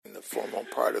the formal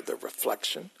part of the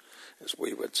reflection, as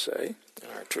we would say in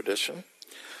our tradition.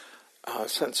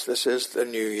 Since this is the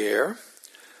new year,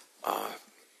 on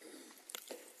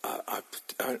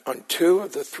 2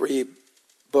 of the 3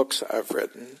 books I've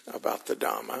written about the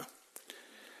Dharma,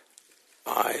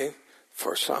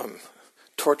 for some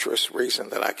torturous reason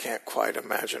that I can't quite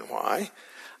imagine why,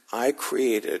 I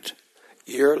created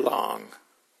year-long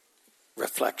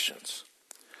reflections.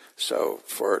 So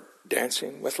for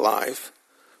Dancing with Life,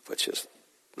 which is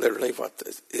literally what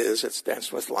this is, it's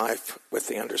Dancing with Life with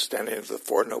the understanding of the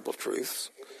Four Noble Truths.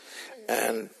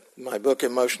 And my book,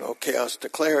 Emotional Chaos to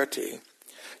Clarity,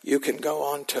 you can go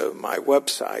on to my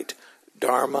website,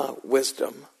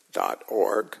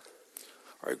 dharmawisdom.org,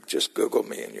 or just Google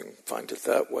me and you can find it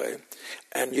that way.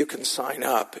 And you can sign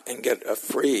up and get a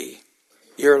free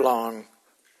year-long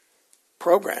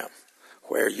program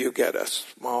where you get a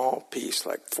small piece,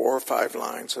 like 4 or 5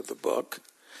 lines of the book,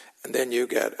 and then you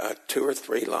get a 2 or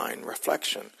 3 line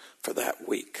reflection for that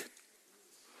week.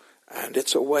 And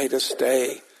it's a way to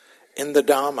stay in the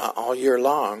Dhamma all year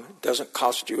long. It doesn't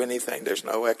cost you anything. There's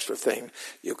no extra thing.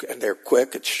 And they're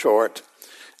quick, it's short.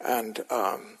 And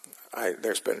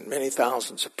there's been many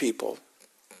thousands of people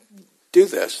do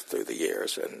this through the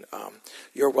years. And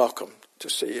you're welcome to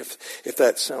see if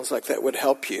that sounds like that would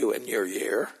help you in your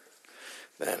year.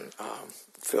 Then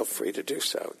feel free to do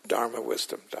so.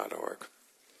 dharmawisdom.org.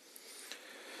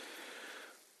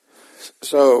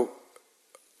 So,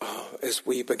 as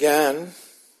we begin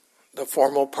the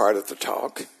formal part of the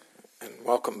talk, and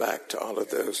welcome back to all of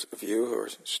those of you who are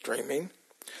streaming,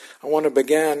 I want to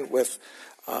begin with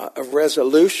a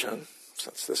resolution,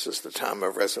 since this is the time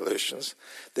of resolutions.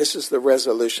 This is the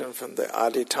resolution from the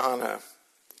Aditana,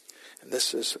 and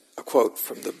this is a quote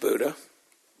from the Buddha.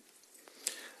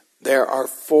 There are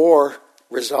 4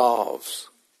 resolves: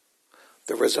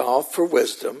 the resolve for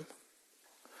wisdom,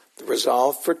 the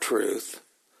resolve for truth,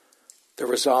 the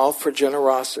resolve for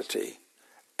generosity,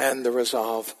 and the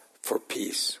resolve for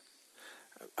peace.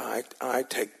 I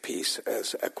take peace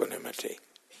as equanimity.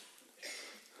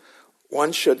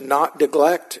 One should not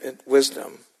neglect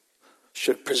wisdom,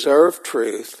 should preserve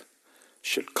truth,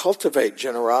 should cultivate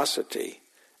generosity,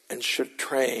 and should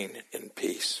train in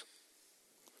peace.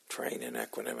 Train in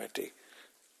equanimity.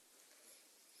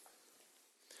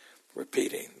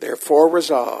 Repeating, there are 4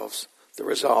 resolves: the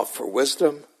resolve for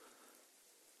wisdom,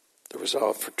 the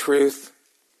resolve for truth,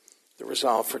 the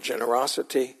resolve for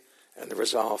generosity, and the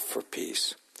resolve for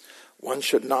peace. One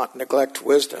should not neglect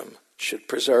wisdom, should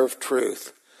preserve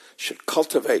truth, should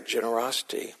cultivate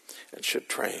generosity, and should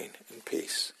train in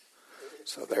peace.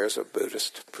 So there's a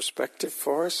Buddhist perspective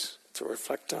for us to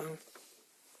reflect on.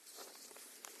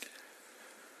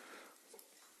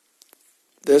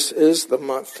 This is the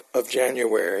month of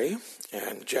January,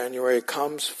 and January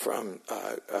comes from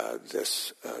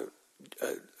this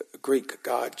Greek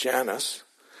god Janus,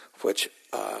 which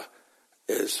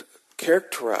is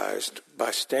characterized by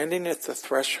standing at the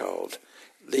threshold,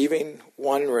 leaving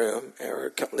one room,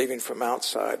 or leaving from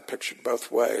outside, pictured both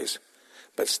ways,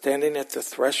 but standing at the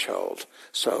threshold,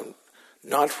 so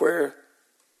not where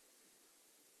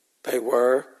they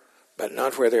were, but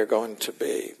not where they're going to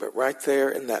be, but right there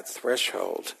in that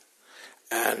threshold.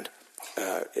 And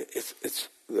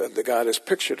the God is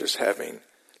pictured as having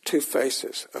 2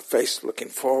 faces, a face looking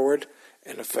forward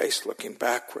and a face looking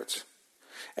backwards.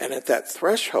 And at that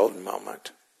threshold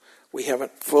moment, we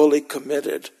haven't fully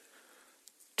committed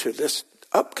to this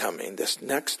upcoming, this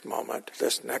next moment,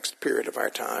 this next period of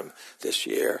our time, this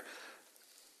year.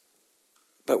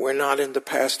 But we're not in the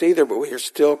past either, but we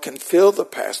still can feel the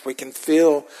past. We can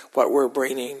feel what we're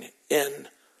bringing in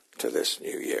to this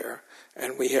new year.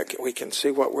 And we can see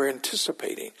what we're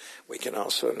anticipating. We can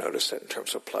also notice it in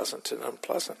terms of pleasant and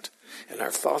unpleasant and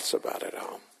our thoughts about it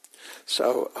all.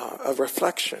 So a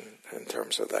reflection in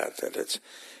terms of that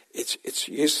it's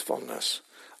usefulness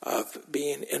of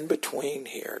being in between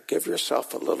here. Give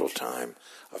yourself a little time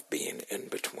of being in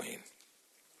between.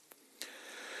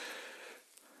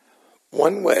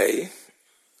 One way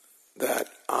that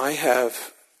I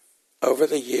have, over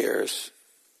the years,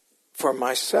 for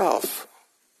myself,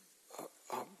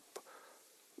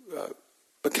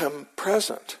 become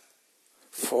present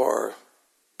for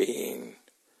being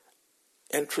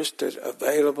interested,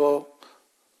 available,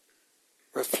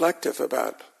 reflective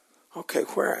about, okay,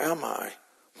 where am I?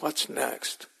 What's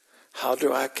next? How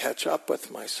do I catch up with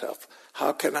myself?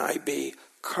 How can I be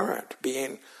current,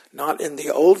 being not in the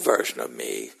old version of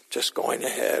me, just going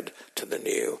ahead to the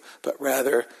new, but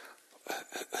rather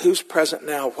who's present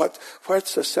now,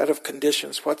 what's the set of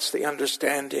conditions, what's the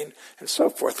understanding, and so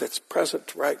forth that's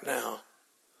present right now.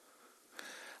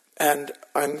 And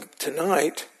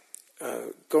tonight,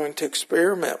 going to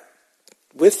experiment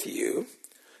with you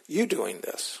doing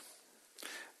this.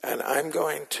 And I'm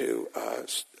going to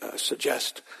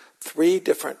suggest 3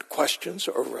 different questions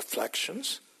or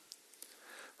reflections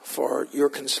for your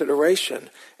consideration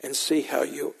and see how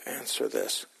you answer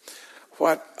this.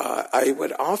 What I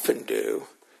would often do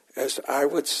is I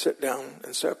would sit down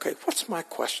and say, okay, what's my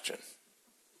question?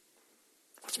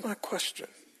 What's my question?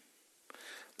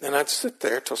 Then I'd sit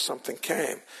there till something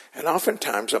came. And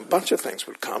oftentimes a bunch of things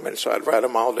would come, and so I'd write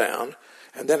them all down.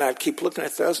 And then I'd keep looking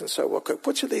at those and say, well, okay,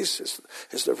 which of these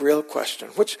is the real question?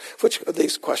 Which of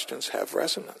these questions have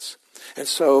resonance? And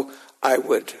so I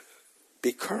would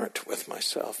be current with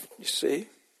myself, you see?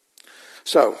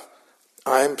 So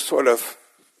I'm sort of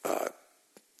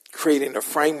creating a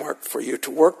framework for you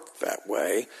to work that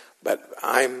way, but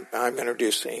I'm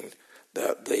introducing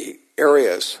the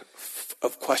areas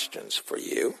of questions for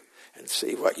you and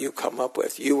see what you come up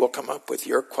with. You will come up with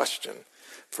your question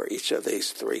for each of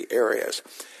these 3 areas.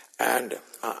 And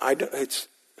it's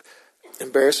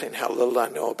embarrassing how little I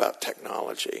know about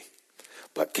technology.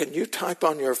 But can you type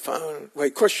on your phone? Well,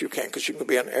 of course you can, because you can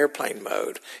be on airplane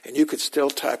mode, and you could still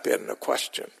type in a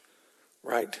question,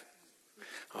 right?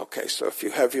 Okay, so if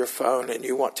you have your phone and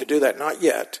you want to do that, not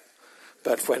yet,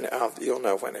 but when you'll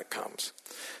know when it comes.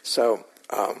 So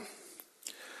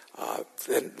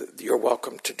then you're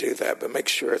welcome to do that, but make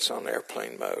sure it's on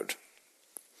airplane mode.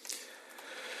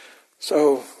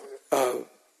 So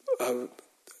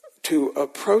to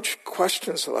approach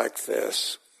questions like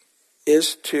this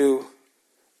is to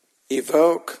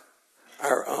evoke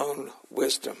our own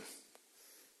wisdom,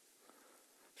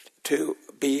 to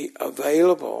be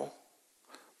available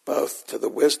both to the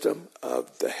wisdom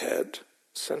of the head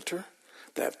center,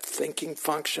 that thinking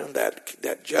function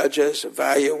that judges,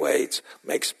 evaluates,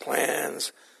 makes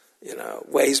plans,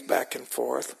 weighs back and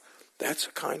forth. That's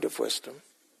a kind of wisdom.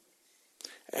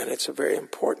 And it's a very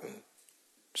important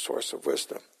source of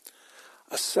wisdom.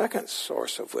 A second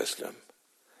source of wisdom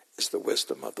is the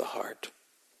wisdom of the heart.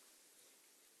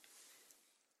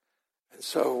 And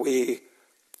so we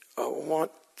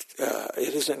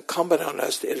it is incumbent on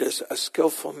us, it is a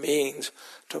skillful means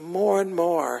to more and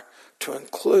more to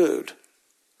include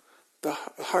the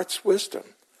heart's wisdom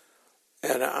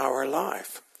in our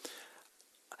life.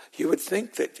 You would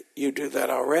think that you do that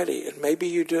already, and maybe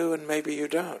you do and maybe you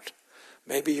don't.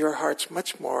 Maybe your heart's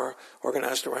much more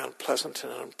organized around pleasant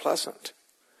and unpleasant,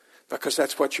 because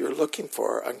that's what you're looking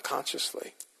for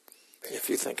unconsciously, if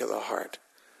you think of the heart.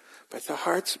 But the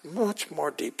heart's much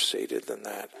more deep-seated than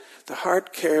that. The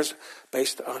heart cares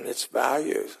based on its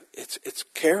values. It's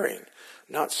caring,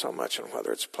 not so much on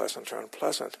whether it's pleasant or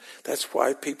unpleasant. That's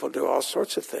why people do all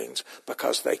sorts of things,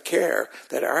 because they care,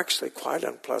 that are actually quite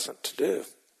unpleasant to do.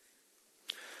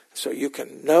 So you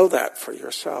can know that for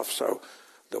yourself. So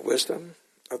the wisdom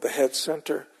of the head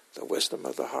center, the wisdom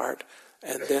of the heart,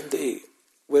 and then the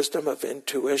wisdom of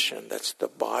intuition, that's the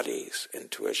body's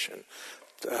intuition,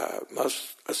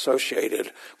 most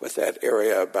associated with that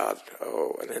area about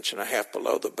 1.5 inches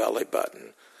below the belly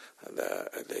button.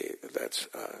 That's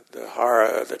the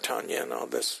Hara, the Tanya, and all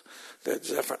this. There's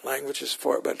different languages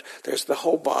for it, but there's the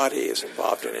whole body is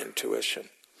involved in intuition.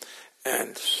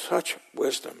 And such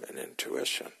wisdom in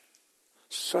intuition,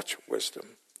 such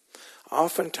wisdom.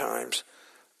 Oftentimes,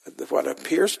 what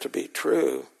appears to be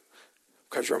true,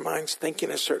 because your mind's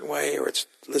thinking a certain way, or it's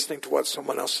listening to what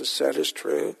someone else has said is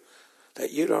true,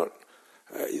 that you don't,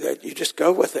 that you just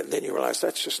go with it, and then you realize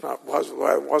that's just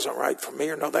wasn't right for me,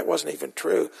 or no, that wasn't even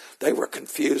true. They were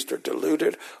confused or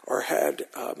deluded or had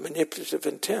manipulative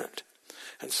intent.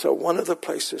 And so one of the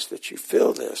places that you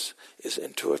feel this is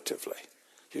intuitively.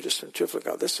 You just intuitively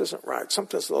go, this isn't right.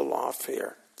 Something's a little off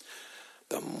here.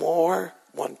 The more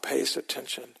one pays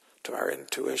attention to our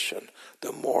intuition,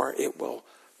 the more it will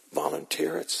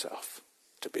volunteer itself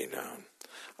to be known.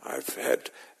 I've had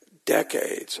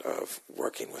decades of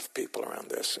working with people around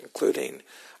this, including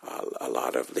a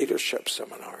lot of leadership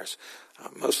seminars.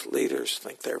 Most leaders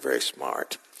think they're very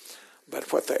smart,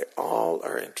 but what they all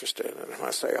are interested in, and when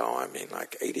I say all, I mean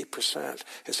like 80%,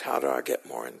 is how do I get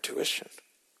more intuition?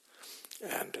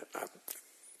 And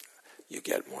you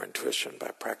get more intuition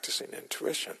by practicing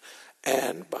intuition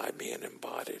and by being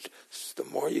embodied. So the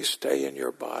more you stay in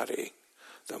your body,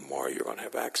 the more you're going to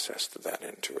have access to that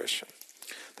intuition.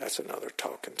 That's another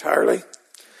talk entirely.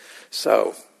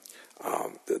 So,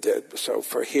 so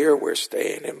for here we're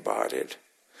staying embodied,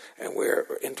 and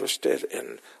we're interested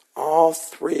in all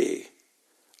 3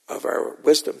 of our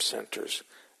wisdom centers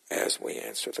as we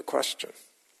answer the question.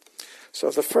 So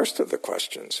the first of the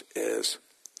questions is,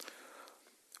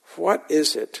 what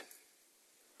is it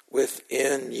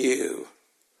within you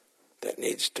that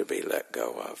needs to be let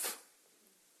go of?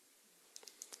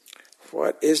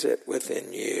 What is it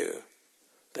within you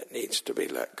that needs to be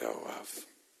let go of?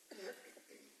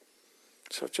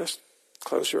 So just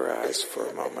close your eyes for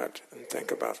a moment and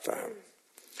think about that.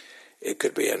 It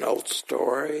could be an old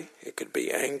story. It could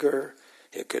be anger.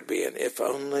 It could be an if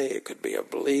only. It could be a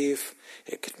belief.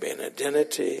 It could be an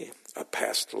identity, a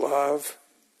past love,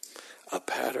 a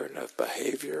pattern of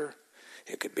behavior.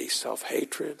 It could be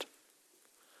self-hatred.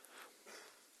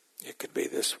 It could be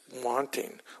this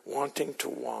wanting to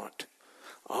want,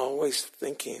 always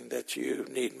thinking that you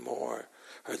need more,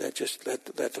 or that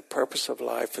the purpose of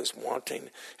life is wanting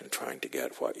and trying to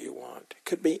get what you want. It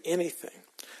could be anything.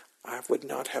 I would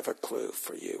not have a clue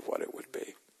for you what it would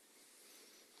be.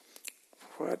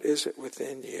 What is it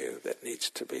within you that needs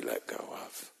to be let go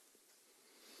of?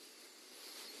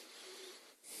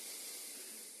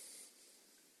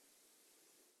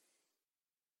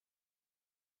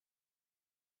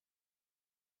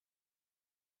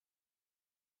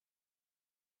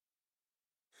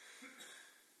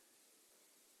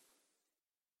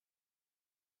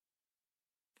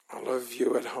 All of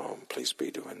you at home, please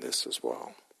be doing this as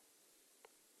well.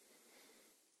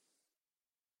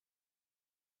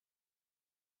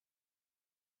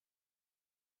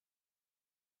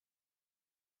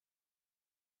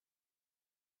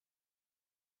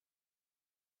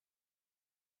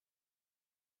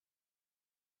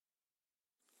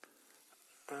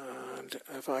 And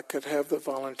if I could have the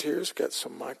volunteers get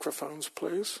some microphones,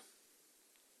 please.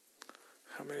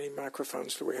 How many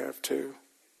microphones do we have? 2?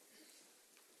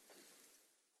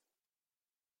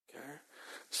 Okay.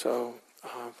 So,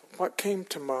 what came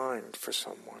to mind for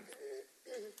someone?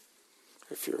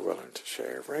 If you're willing to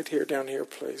share. Right here, down here,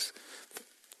 please.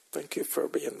 Thank you for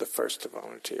being the first to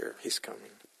volunteer. He's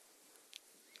coming.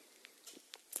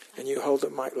 And you hold the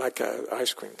mic like an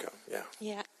ice cream cone. Yeah.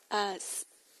 Yeah.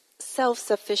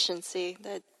 Self-sufficiency,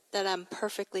 that I'm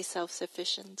perfectly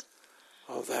self-sufficient.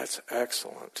 Oh, that's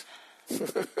excellent.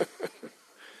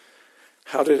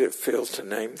 How did it feel to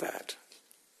name that?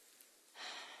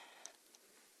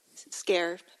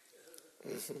 Scared.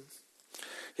 Mm-hmm.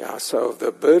 Yeah, so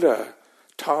the Buddha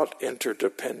taught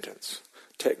interdependence.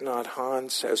 Thich Nhat Hanh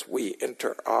says we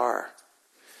inter-are.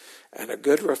 And a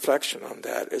good reflection on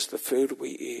that is the food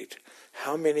we eat.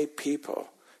 How many people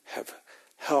have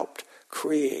helped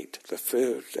create the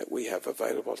food that we have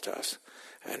available to us?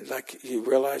 And like you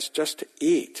realize, just to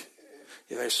eat,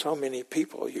 there's so many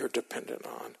people you're dependent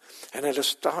on. And at a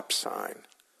stop sign,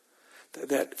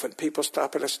 that when people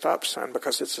stop at a stop sign,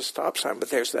 because it's a stop sign, but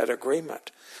there's that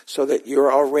agreement, so that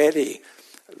you're already,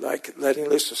 like letting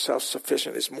loose of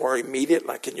self-sufficient is more immediate,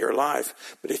 like in your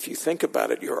life. But if you think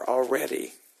about it, you're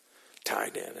already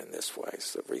tied in this way.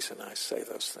 It's the reason I say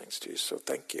those things to you. So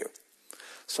thank you.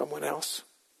 Someone else?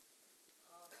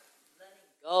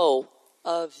 Letting go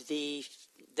of the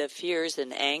fears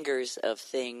and angers of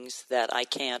things that I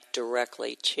can't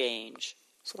directly change.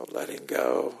 So letting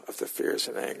go of the fears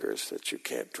and angers that you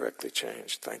can't directly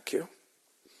change. Thank you.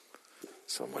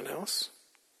 Someone else?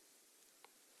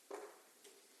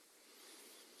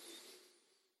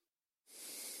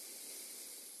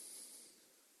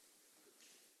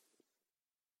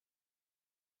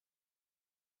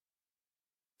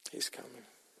 He's coming.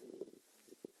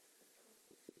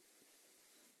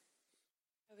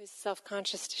 I was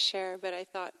self-conscious to share, but I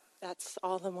thought that's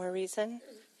all the more reason.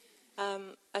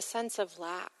 A sense of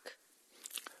lack.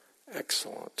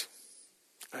 Excellent.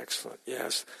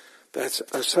 Yes, that's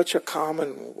such a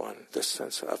common one, this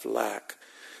sense of lack.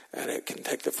 And it can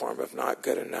take the form of not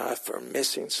good enough or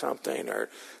missing something or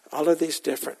all of these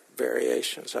different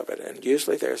variations of it. And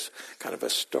usually there's kind of a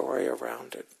story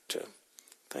around it too.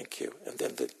 Thank you. And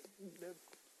then the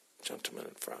gentleman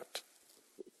in front.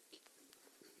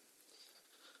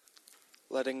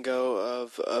 Letting go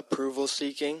of approval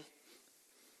seeking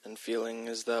and feeling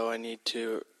as though I need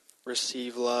to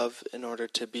receive love in order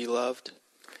to be loved.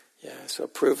 Yeah, so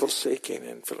approval seeking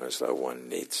and feeling as though one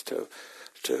needs to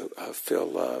feel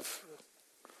love,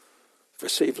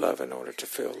 receive love in order to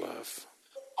feel love.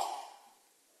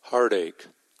 Heartache,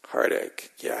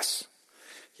 yes.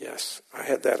 Yes, I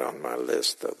had that on my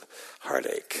list of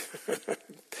heartache.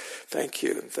 Thank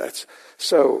you. That's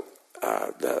so.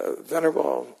 The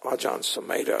Venerable Ajahn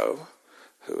Sumedho,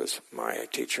 who is my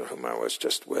teacher, whom I was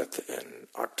just with in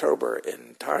October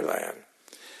in Thailand,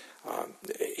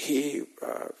 he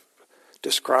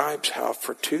describes how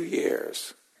for 2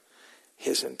 years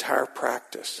his entire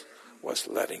practice was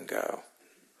letting go.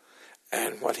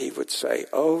 And what he would say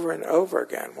over and over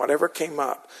again, whatever came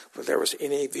up, whether there was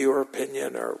any viewer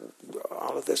opinion or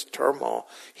all of this turmoil,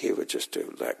 he would just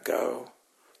do let go,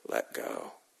 let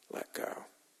go, let go.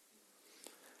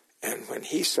 And when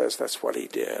he says that's what he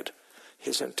did,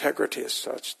 his integrity is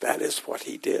such, that is what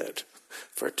he did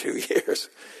for 2 years.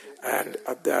 And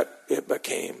that it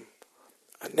became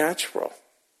natural,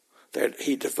 that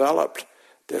he developed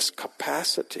this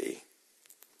capacity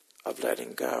of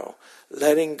letting go.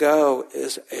 Letting go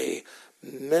is a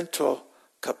mental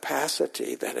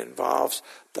capacity that involves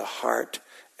the heart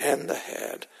and the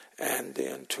head and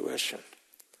the intuition.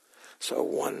 So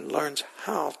one learns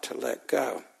how to let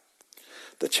go.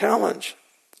 The challenge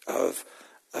of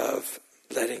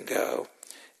letting go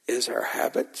is our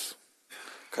habits,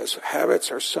 because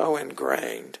habits are so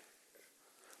ingrained,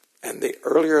 and the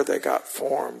earlier they got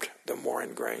formed, the more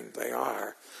ingrained they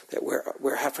are, that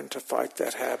we're having to fight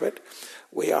that habit.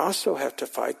 We also have to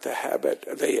fight the habit,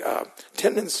 the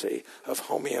tendency of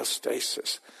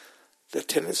homeostasis, the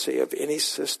tendency of any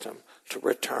system to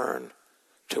return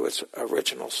to its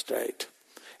original state.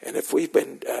 And if we've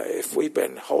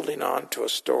been holding on to a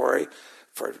story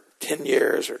for 10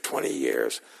 years or 20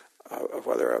 years,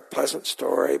 whether a pleasant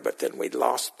story, but then we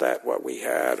lost that what we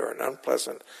had, or an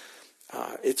unpleasant,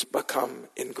 it's become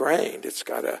ingrained. It's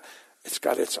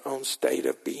got its own state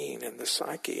of being in the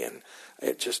psyche, and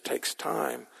it just takes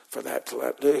time for that to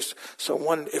let loose. So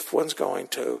if one's going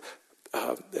to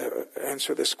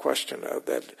answer this question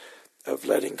of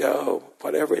letting go,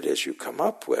 whatever it is you come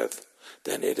up with,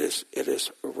 then it is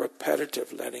a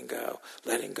repetitive letting go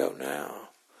now,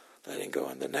 letting go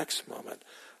in the next moment.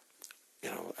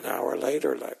 An hour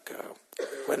later, let go.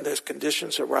 When those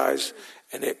conditions arise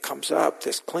and it comes up,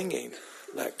 this clinging,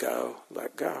 let go.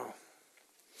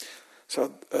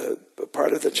 So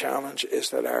part of the challenge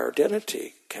is that our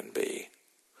identity can be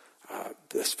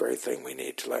this very thing we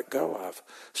need to let go of.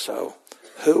 So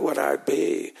who would I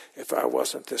be if I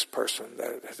wasn't this person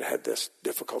that had this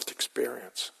difficult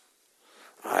experience?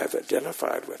 I've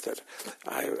identified with it.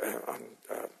 On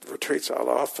retreats, I'll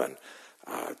often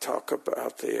talk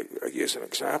about use an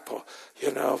example.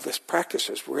 This practice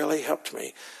has really helped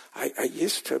me. I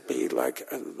used to be like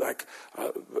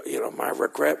my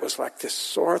regret was like this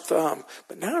sore thumb,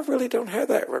 but now I really don't have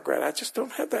that regret. I just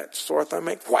don't have that sore thumb.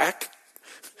 Make whack,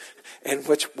 in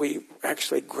which we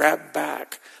actually grab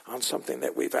back on something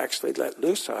that we've actually let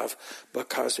loose of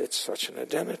because it's such an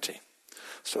identity.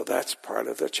 So that's part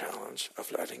of the challenge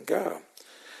of letting go.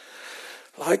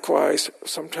 Likewise,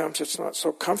 sometimes it's not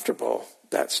so comfortable,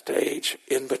 that stage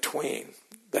in between,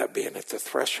 that being at the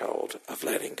threshold of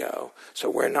letting go. So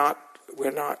we're not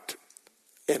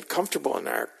comfortable in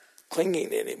our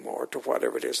clinging anymore to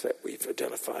whatever it is that we've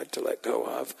identified to let go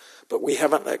of, but we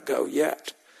haven't let go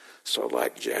yet. So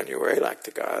like January, like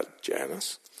the god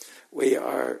Janus, we're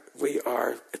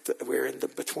in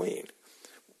the between.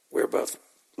 We're both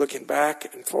looking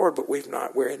back and forward, but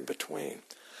we're in between.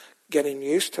 Getting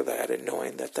used to that and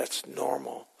knowing that that's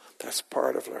normal. That's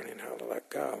part of learning how to let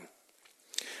go.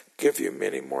 Give you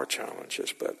many more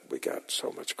challenges, but we got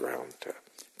so much ground to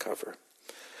cover.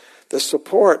 The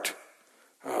support,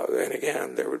 and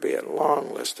again, there would be a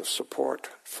long list of support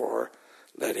for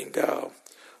letting go.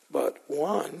 But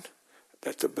one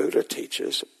that the Buddha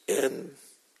teaches in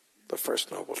the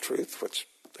First Noble Truth, which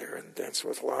they're in Dancing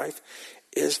with Life,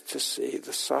 is to see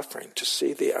the suffering, to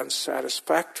see the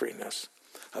unsatisfactoriness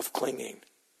of clinging.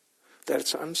 That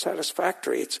it's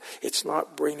unsatisfactory. It's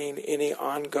not bringing any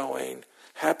ongoing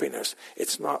happiness.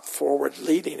 It's not forward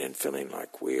leading and feeling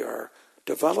like we are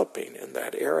developing in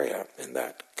that area, in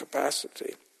that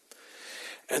capacity.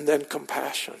 And then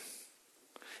compassion.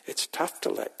 It's tough to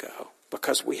let go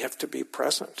because we have to be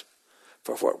present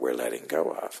for what we're letting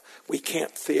go of. We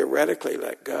can't theoretically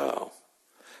let go.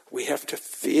 We have to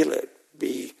feel it,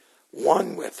 be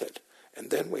one with it, and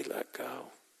then we let go.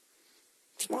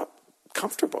 It's not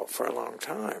comfortable for a long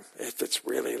time if it's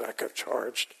really like a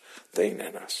charged thing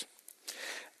in us.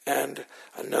 And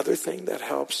another thing that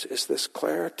helps is this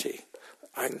clarity.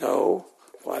 I know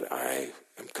what I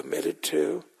am committed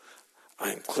to.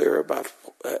 I'm clear about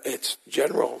its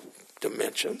general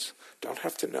dimensions. Don't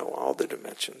have to know all the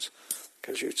dimensions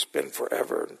because you'd spend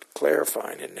forever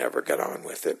clarifying and never get on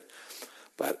with it.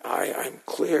 But I'm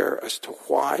clear as to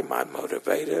why my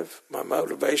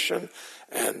motivation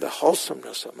and the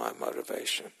wholesomeness of my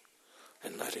motivation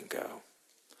and letting go.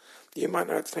 You might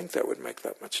not think that would make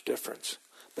that much difference,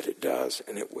 but it does,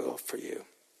 and it will for you.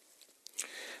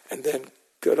 And then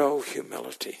good old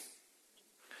humility.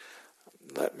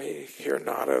 Let me hear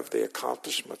not of the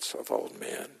accomplishments of old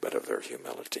men, but of their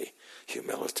humility.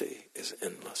 Humility is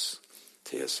endless.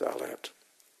 T.S. Eliot.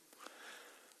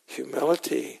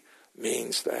 Humility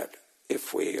means that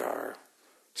if we are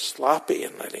sloppy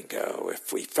in letting go,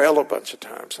 if we fail a bunch of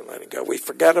times in letting go, we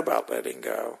forget about letting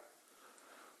go,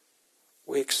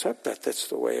 We accept that that's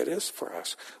the way it is for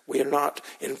us. We are not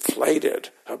inflated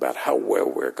about how well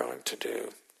we're going to do.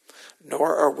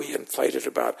 Nor are we inflated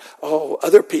about,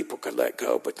 other people could let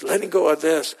go, but letting go of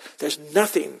this, there's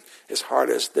nothing as hard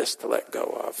as this to let go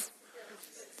of.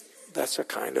 That's a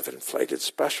kind of inflated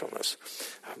specialness.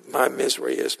 My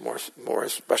misery is more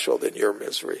special than your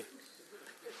misery.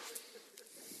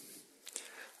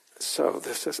 So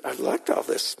I liked all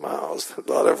this smiles. A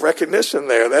lot of recognition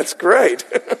there. That's great.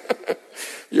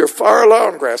 You're far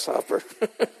along, grasshopper.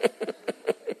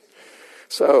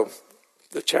 So,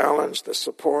 the challenge, the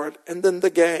support, and then the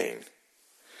gain.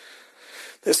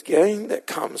 This gain that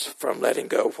comes from letting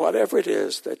go, whatever it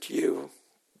is that you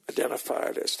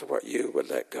identified as to what you would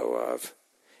let go of,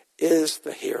 is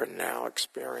the here and now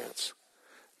experience.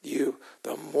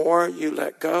 The more you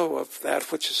let go of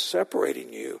that which is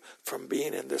separating you from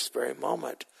being in this very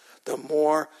moment, the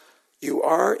more you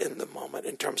are in the moment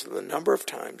in terms of the number of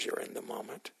times you're in the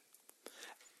moment,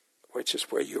 which is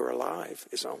where you're alive,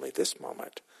 is only this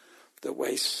moment. The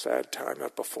waste, sad time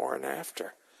of before and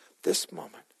after. This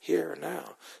moment, here and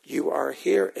now. You are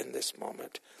here in this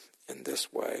moment, in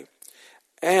this way.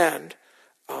 And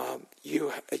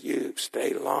you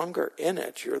stay longer in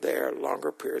it. You're there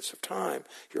longer periods of time.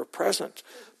 You're present.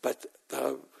 But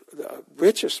the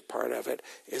richest part of it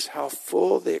is how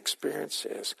full the experience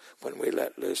is when we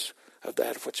let loose of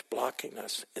that which blocking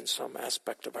us in some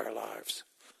aspect of our lives.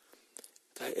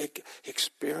 The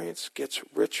experience gets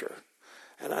richer.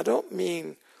 And I don't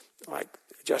mean like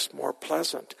just more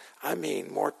pleasant. I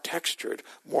mean more textured,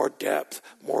 more depth,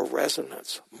 more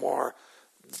resonance, more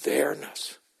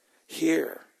there-ness.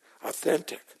 Here,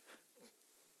 authentic.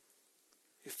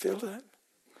 You feel that?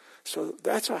 So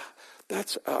that's a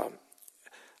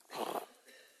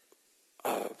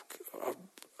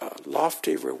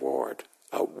lofty reward,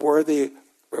 a worthy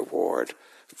reward,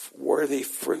 worthy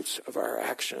fruits of our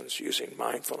actions using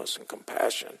mindfulness and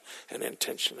compassion and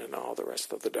intention and all the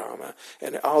rest of the Dharma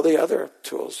and all the other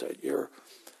tools that you're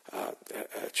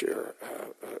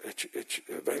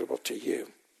available to you.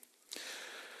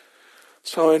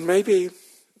 So, and maybe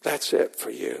that's it for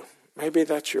you. Maybe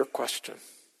that's your question.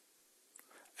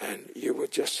 And you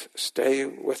would just stay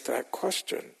with that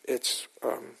question. It's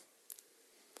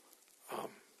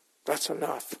that's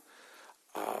enough.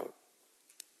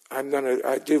 I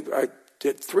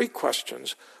did 3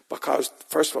 questions because,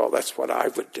 first of all, that's what I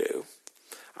would do.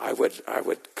 I would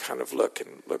kind of look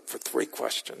for 3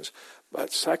 questions.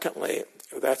 But secondly,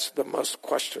 that's the most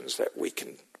questions that we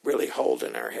can really hold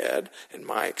in our head, in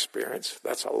my experience.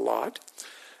 That's a lot,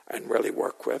 and really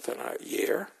work with in a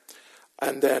year.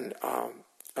 And then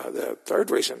the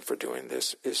third reason for doing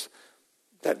this is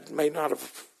that may not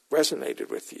have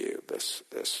resonated with you, this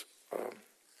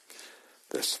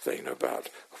thing about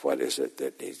what is it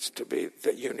that needs to be,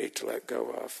 that you need to let go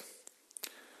of.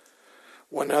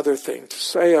 One other thing to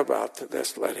say about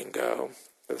this letting go,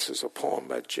 this is a poem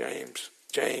by Jane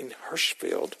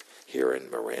Hirschfield here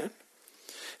in Marin.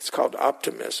 It's called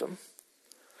Optimism.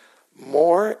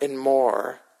 More and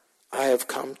more, I have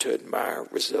come to admire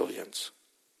resilience.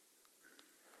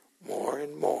 More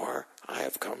and more, I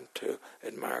have come to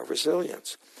admire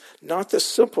resilience. Not the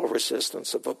simple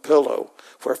resistance of a pillow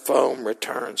where foam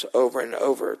returns over and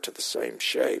over to the same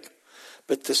shape,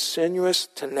 but the sinuous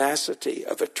tenacity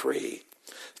of a tree.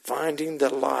 Finding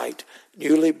the light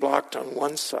newly blocked on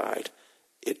one side,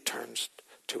 it turns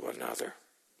to another.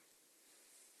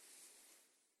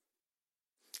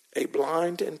 A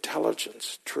blind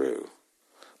intelligence, true.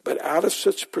 But out of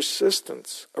such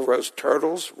persistence arose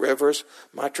turtles, rivers,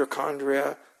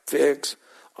 mitochondria, figs,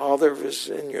 all the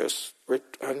resinous,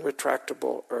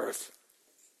 unretractable earth.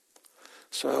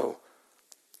 So,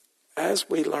 as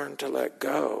we learn to let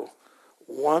go,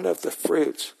 one of the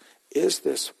fruits is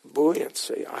this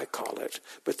buoyancy, I call it,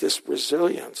 but this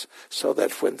resilience, so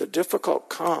that when the difficult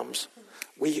comes,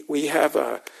 we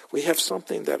have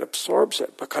something that absorbs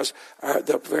it, because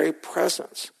the very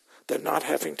presence, the not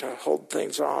having to hold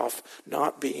things off,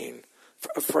 not being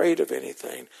afraid of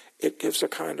anything, it gives a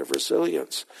kind of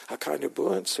resilience, a kind of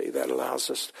buoyancy that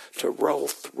allows us to roll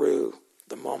through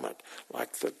the moment,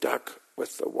 like the duck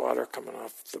with the water coming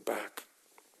off the back.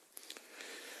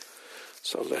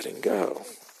 So letting go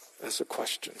as a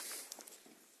question.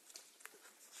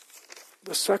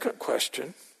 The second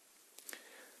question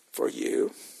for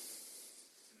you,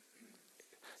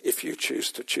 if you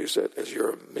choose to choose it as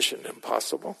your mission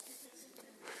impossible,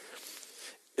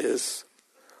 is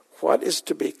what is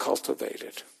to be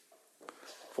cultivated?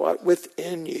 What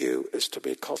within you is to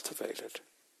be cultivated?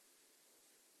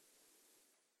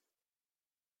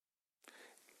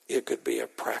 It could be a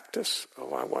practice.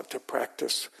 I want to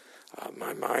practice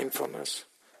my mindfulness.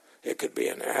 It could be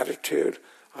an attitude.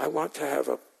 I want to have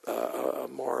a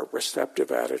more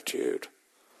receptive attitude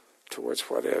towards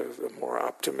whatever, more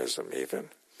optimism even.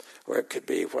 Or it could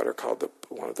be what are called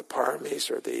one of the paramis,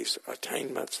 or these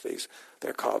attainments.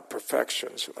 They're called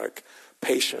perfections, like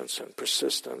patience and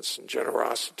persistence and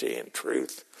generosity and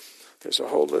truth. There's a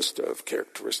whole list of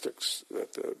characteristics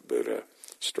that the Buddha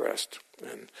stressed,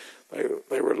 and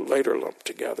they were later lumped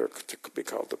together to be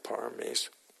called the paramis.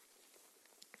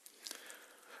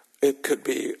 It could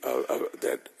be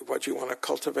that what you want to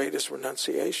cultivate is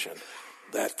renunciation,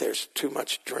 that there's too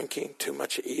much drinking, too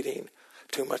much eating,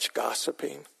 too much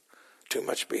gossiping, too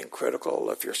much being critical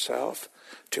of yourself,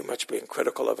 too much being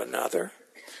critical of another,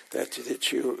 that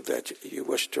you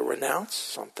wish to renounce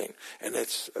something, and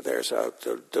there's a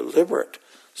deliberate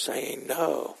saying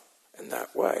no in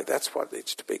that way. That's what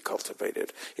needs to be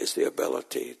cultivated, is the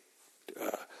ability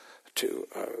to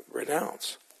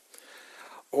renounce.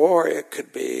 Or it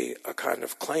could be a kind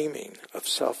of claiming of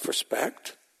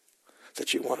self-respect,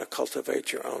 that you want to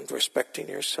cultivate your own respecting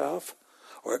yourself.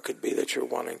 Or it could be that you're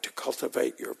wanting to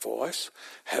cultivate your voice,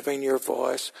 having your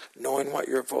voice, knowing what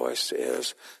your voice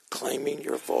is, claiming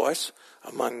your voice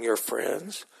among your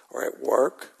friends, or at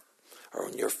work, or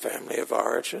in your family of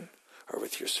origin, or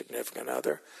with your significant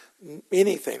other.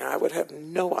 Anything. I would have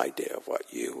no idea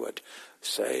what you would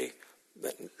say.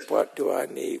 What do I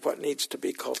need? What needs to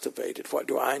be cultivated? What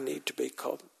do I need to be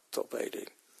cultivating?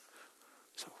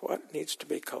 So what needs to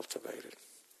be cultivated?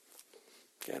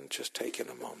 Again, just taking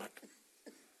a moment.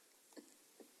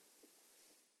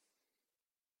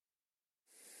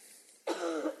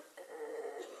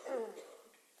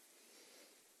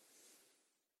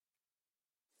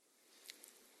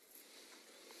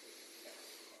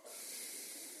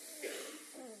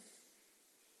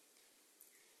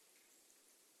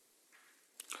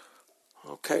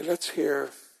 Okay, let's hear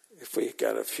if we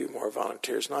got a few more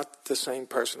volunteers. Not the same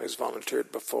person who's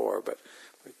volunteered before, but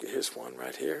here's one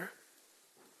right here.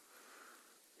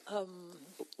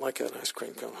 Like an ice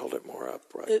cream cone, hold it more up,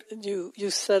 right? You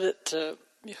said it,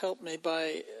 you helped me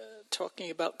by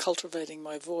talking about cultivating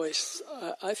my voice.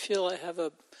 I feel I have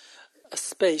a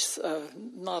space,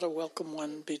 not a welcome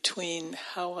one, between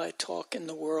how I talk in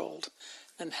the world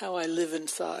and how I live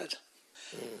inside.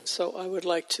 So I would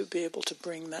like to be able to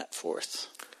bring that forth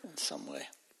in some way.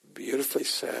 Beautifully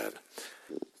said.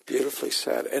 Beautifully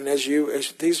said. And as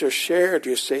these are shared,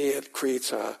 you see, it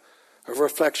creates a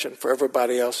reflection for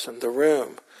everybody else in the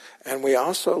room. And we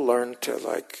also learn to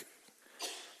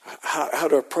how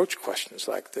to approach questions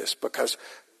like this, because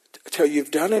till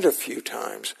you've done it a few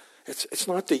times, it's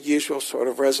not the usual sort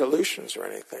of resolutions or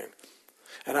anything.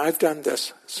 And I've done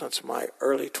this since my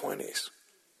early 20s.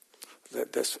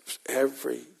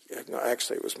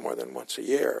 Actually it was more than once a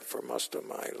year for most of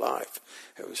my life.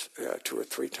 It was 2 or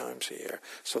 3 times a year.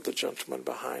 So the gentleman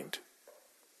behind.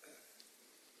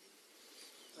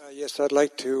 Yes, I'd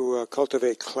like to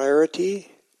cultivate clarity,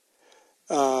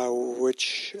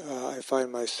 which I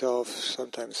find myself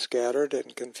sometimes scattered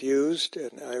and confused,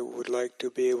 and I would like to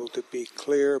be able to be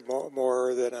clear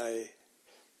more than I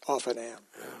often am.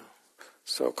 Yeah.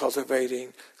 So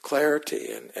cultivating clarity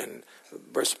and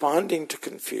responding to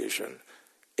confusion,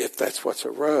 if that's what's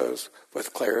arose,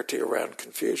 with clarity around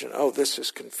confusion. Oh, this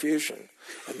is confusion.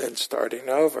 And then starting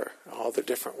over, all the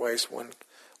different ways one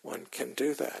can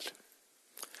do that.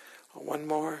 One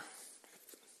more.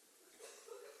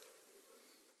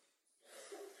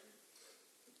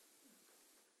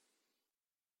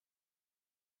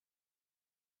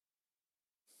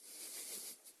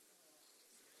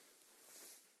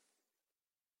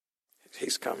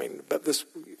 He's coming, but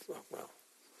well.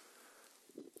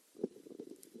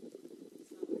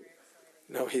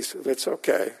 No, it's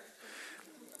okay.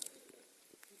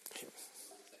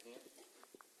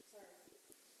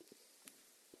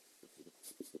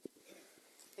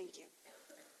 Thank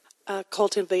you.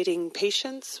 Cultivating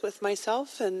patience with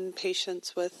myself and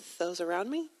patience with those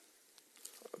around me.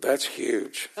 That's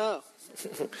huge. Oh.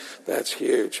 That's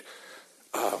huge.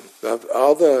 Of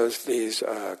all these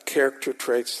character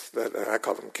traits, that I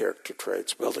call them character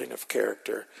traits, building of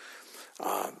character,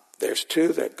 there's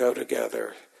 2 that go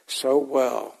together so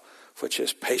well, which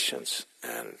is patience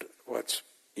and what's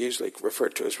usually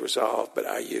referred to as resolve, but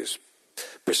I use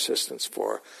persistence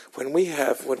for. When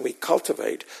we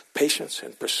cultivate patience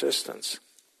and persistence,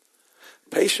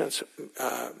 patience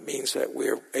means that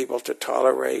we're able to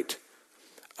tolerate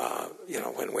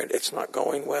when it's not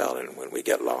going well and when we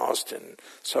get lost and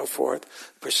so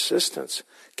forth. Persistence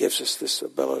gives us this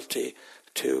ability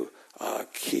to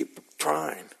keep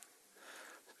trying.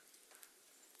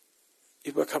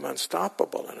 You become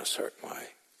unstoppable in a certain way.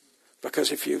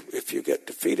 Because if you get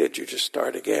defeated, you just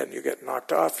start again. You get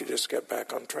knocked off, you just get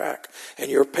back on track. And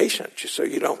you're patient, so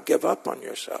you don't give up on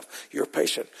yourself. You're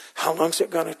patient. How long is it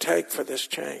going to take for this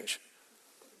change?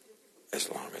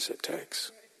 As long as it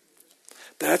takes.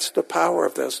 That's the power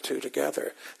of those two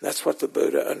together. That's what the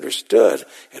Buddha understood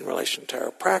in relation to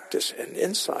our practice and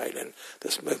insight and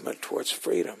this movement towards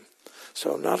freedom.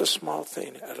 So not a small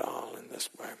thing at all in this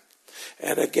way.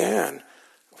 And again,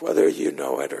 whether you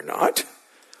know it or not,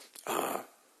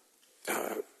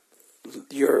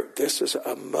 this is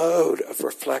a mode of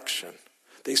reflection.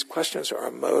 These questions are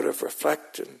a mode of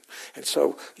reflection. And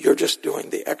so you're just doing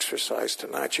the exercise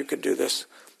tonight. You can do this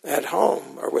at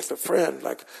home or with a friend.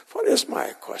 Like, what is my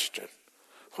question?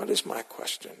 What is my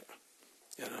question?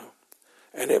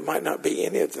 And it might not be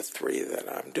any of the three that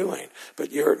I'm doing,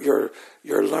 but you're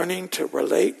learning to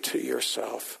relate to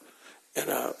yourself in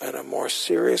a more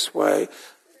serious way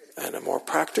and a more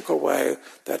practical way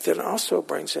that then also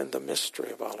brings in the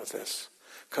mystery of all of this.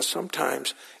 Because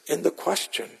sometimes in the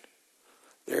question,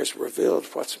 there's revealed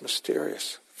what's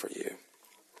mysterious for you.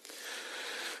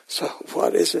 So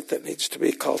what is it that needs to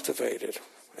be cultivated?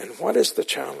 And what is the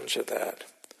challenge of that?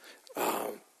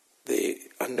 The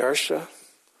inertia.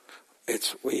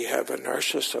 We have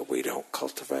inertia, so we don't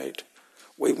cultivate.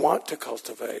 We want to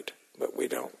cultivate, but we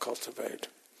don't cultivate.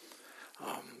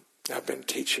 I've been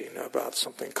teaching about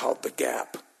something called the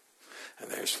gap.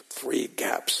 And there's 3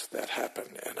 gaps that happen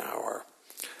in our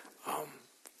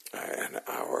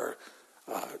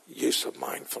use of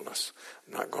mindfulness.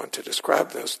 I'm not going to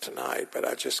describe those tonight, but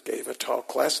I just gave a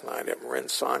talk last night at Marin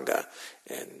Sangha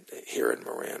here in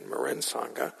Marin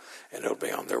Sangha, and it'll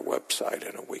be on their website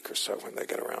in a week or so when they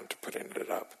get around to putting it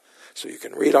up. So you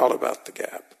can read all about the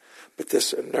gap. But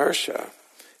this inertia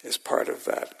is part of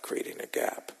that, creating a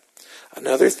gap.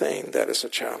 Another thing that is a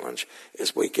challenge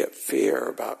is we get fear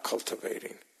about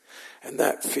cultivating. And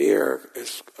that fear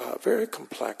is very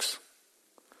complex.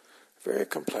 Very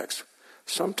complex.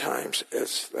 Sometimes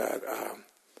it's that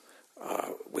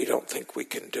we don't think we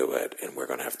can do it and we're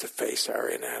going to have to face our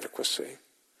inadequacy.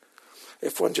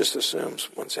 If one just assumes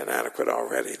one's inadequate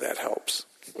already, that helps.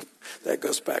 That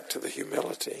goes back to the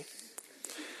humility.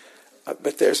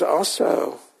 But there's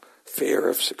also fear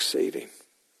of succeeding.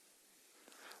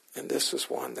 And this is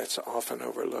one that's often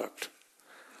overlooked.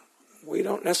 We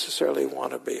don't necessarily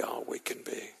want to be all we can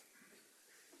be.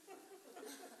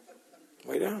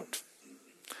 We don't.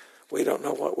 We don't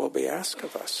know what will be asked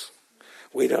of us.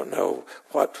 We don't know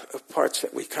what parts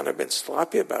that we've kind of been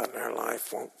sloppy about in our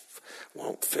life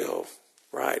won't feel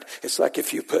right. It's like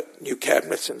if you put new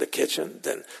cabinets in the kitchen,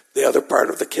 then the other part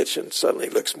of the kitchen suddenly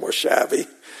looks more shabby.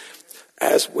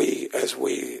 As we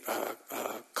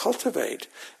cultivate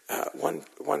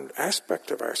one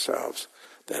aspect of ourselves,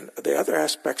 then the other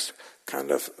aspects kind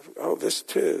of, this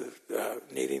too,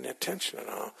 needing attention and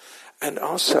all. And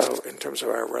also, in terms of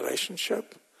our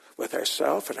relationship with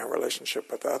ourselves and our relationship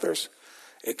with others,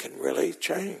 it can really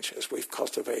change as we've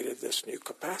cultivated this new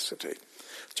capacity.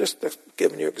 Just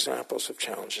giving you examples of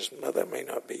challenges. Now, that may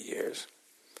not be years.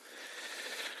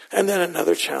 And then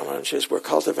another challenge is we're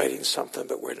cultivating something,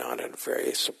 but we're not in a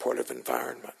very supportive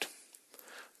environment.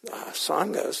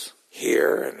 Sanghas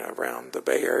here and around the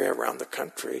Bay Area, around the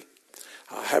country,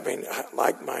 having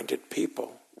like-minded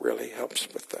people really helps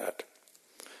with that.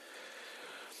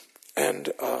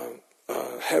 And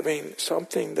having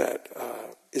something that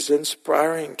is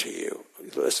inspiring to you,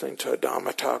 listening to a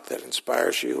Dharma talk that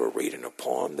inspires you, or reading a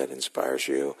poem that inspires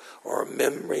you, or a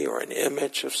memory or an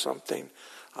image of something,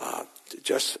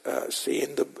 just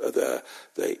seeing the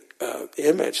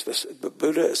image. The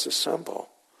Buddha is a symbol,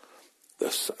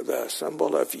 the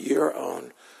symbol of your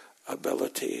own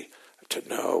ability to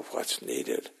know what's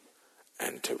needed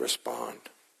and to respond.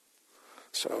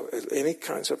 So any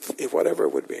kinds of, whatever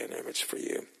would be an image for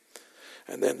you.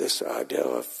 And then this idea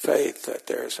of faith, that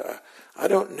I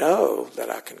don't know that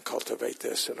I can cultivate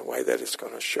this in a way that it's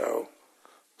going to show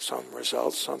some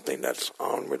results, something that's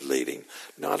onward leading,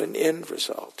 not an end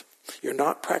result. You're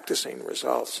not practicing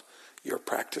results, you're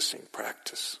practicing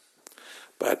practice.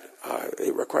 But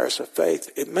it requires a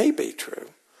faith. It may be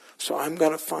true, so I'm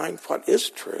going to find what is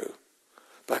true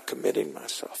by committing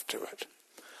myself to it.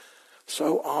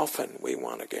 So often we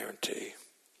want a guarantee.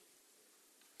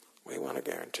 We want a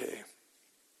guarantee.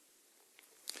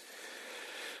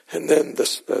 And then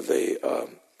this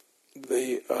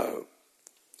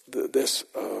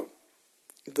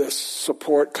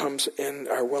support comes in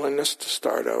our willingness to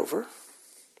start over,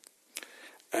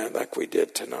 and like we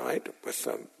did tonight with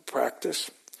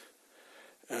practice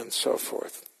and so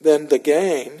forth. Then the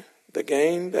gain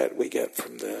that we get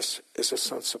from this is a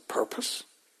sense of purpose.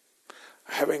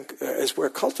 as we're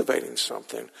cultivating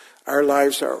something, our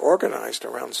lives are organized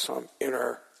around some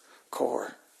inner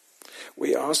core.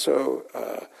 We also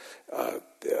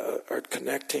are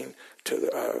connecting to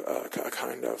a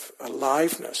kind of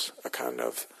aliveness, a kind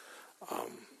of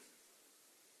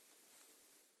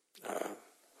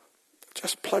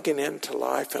just plugging into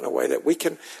life in a way that we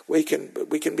can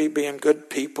be being good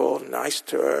people, nice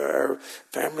to our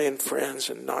family and friends,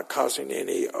 and not causing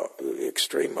any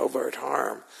extreme overt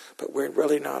harm, but we're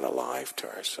really not alive to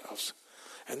ourselves.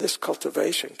 And this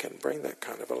cultivation can bring that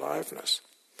kind of aliveness.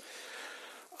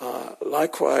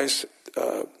 Likewise,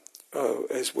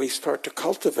 as we start to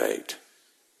cultivate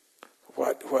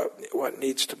what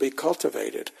needs to be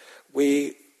cultivated,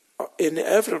 we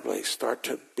inevitably start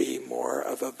to be more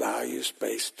of a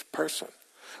values-based person.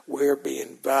 We're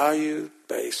being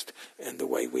value-based in the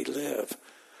way we live,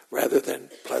 rather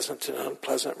than pleasant and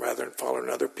unpleasant, rather than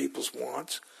following other people's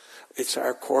wants. It's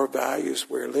our core values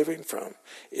we're living from.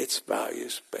 It's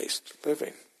values-based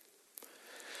living.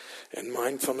 And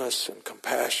mindfulness and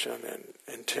compassion and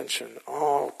intention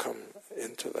all come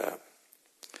into that.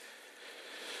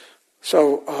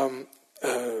 So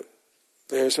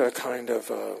there's a kind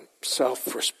of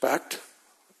self-respect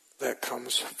that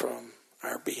comes from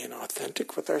our being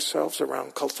authentic with ourselves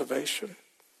around cultivation.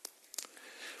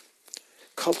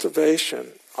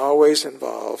 Cultivation always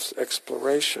involves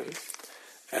exploration,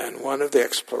 and one of the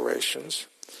explorations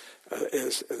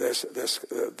is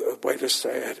the way to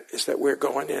say it is that we're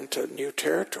going into new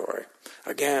territory.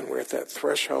 Again, we're at that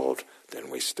threshold, then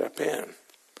we step in.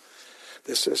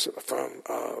 This is from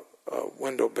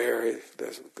Wendell Berry,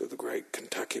 the great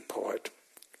Kentucky poet.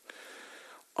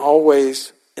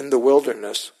 Always in the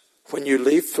wilderness, when you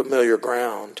leave familiar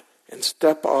ground and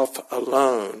step off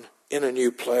alone in a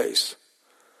new place,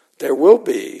 there will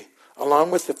be,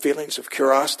 along with the feelings of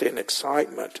curiosity and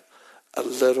excitement, a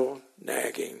little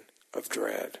nagging of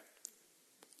dread.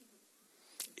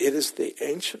 It is the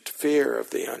ancient fear of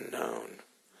the unknown,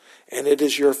 and it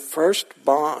is your first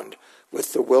bond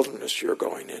with the wilderness you're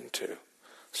going into.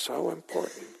 So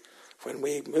important. When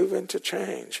we move into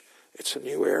change, it's a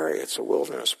new area, it's a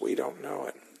wilderness, we don't know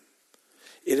it.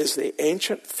 It is the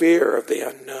ancient fear of the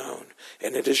unknown,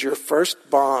 and it is your first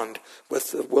bond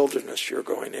with the wilderness you're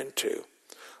going into.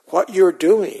 What you're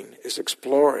doing is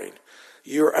exploring.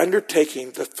 You're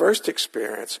undertaking the first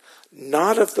experience,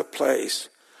 not of the place,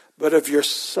 but of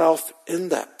yourself in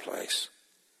that place.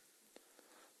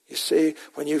 You see,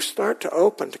 when you start to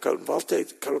open, to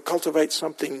cultivate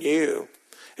something new,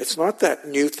 it's not that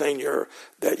new thing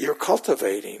that you're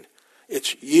cultivating.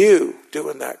 It's you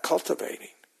doing that cultivating.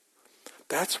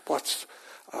 That's what's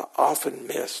often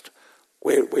missed.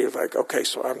 We're like, okay,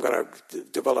 so I'm going to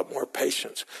develop more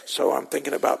patience. So I'm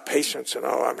thinking about patience, and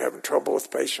I'm having trouble with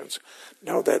patience.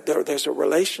 No, that there's a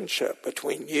relationship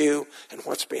between you and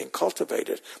what's being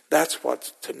cultivated. That's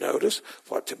what to notice,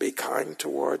 what to be kind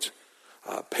towards,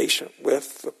 patient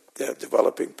with,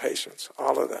 developing patience,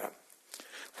 all of that.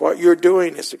 What you're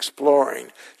doing is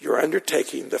exploring. You're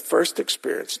undertaking the first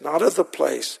experience, not of the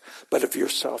place, but of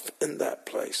yourself in that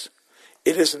place.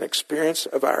 It is an experience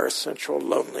of our essential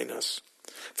loneliness,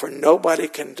 for nobody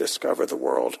can discover the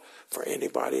world for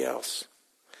anybody else.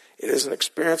 It is an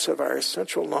experience of our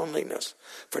essential loneliness,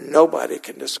 for nobody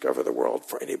can discover the world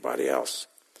for anybody else.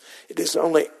 It is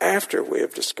only after we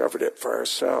have discovered it for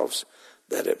ourselves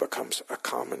that it becomes a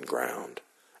common ground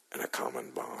and a common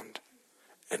bond,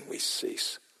 and we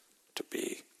cease to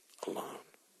be alone.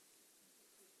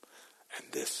 And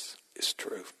this is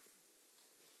true.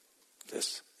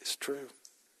 This is true.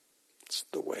 It's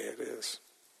the way it is.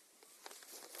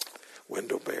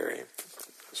 Wendell Berry,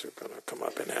 as we're going to come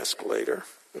up and ask later,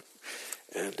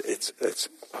 and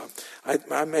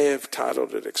I may have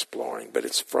titled it Exploring, but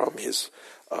it's from his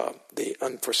The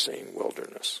Unforeseen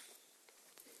Wilderness.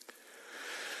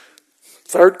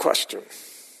 Third question.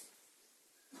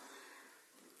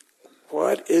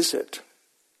 What is it,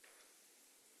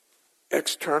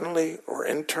 externally or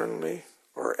internally,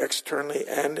 or externally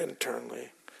and internally,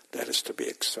 that is to be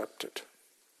accepted?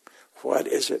 What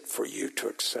is it for you to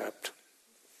accept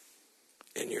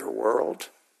in your world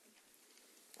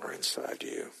or inside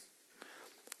you?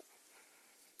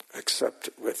 Accept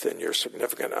within your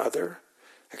significant other,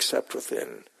 accept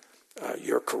within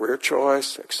your career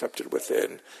choice, accepted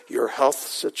within your health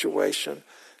situation,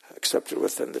 accepted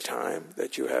within the time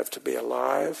that you have to be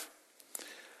alive,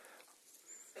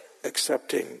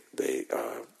 accepting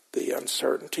the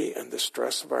uncertainty and the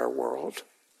stress of our world.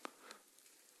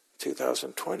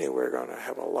 2020, we're going to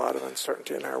have a lot of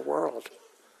uncertainty in our world.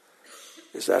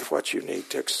 Is that what you need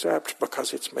to accept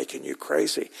because it's making you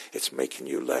crazy? It's making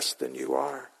you less than you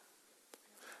are.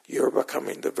 you're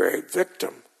becoming the very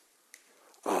victim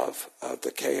of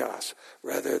the chaos,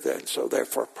 rather than, so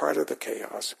therefore part of the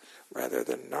chaos, rather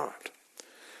than not.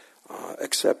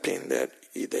 Accepting that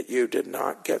you did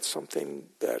not get something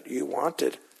that you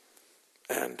wanted,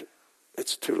 and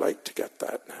it's too late to get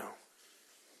that now.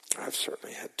 I've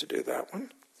certainly had to do that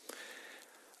one.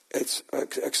 It's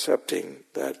accepting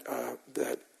that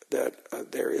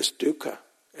there is dukkha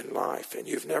in life, and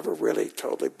you've never really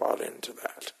totally bought into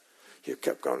that. You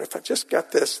kept going, if I just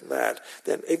got this and that,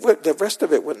 then the rest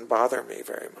of it wouldn't bother me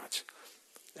very much.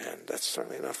 And that's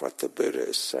certainly not what the Buddha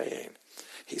is saying.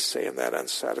 He's saying that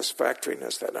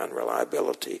unsatisfactoriness, that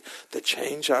unreliability, the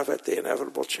change of it, the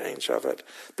inevitable change of it,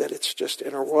 that it's just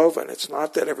interwoven. It's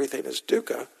not that everything is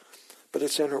dukkha, but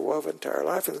it's interwoven to our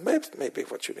life. And maybe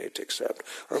what you need to accept.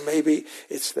 Or maybe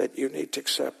it's that you need to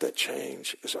accept that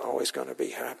change is always going to be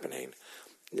happening.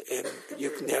 And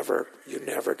you never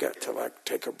get to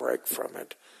take a break from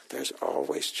it. There's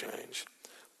always change.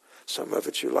 Some of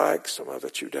it you like, some of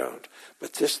it you don't.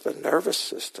 But just the nervous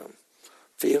system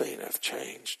feeling of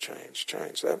change.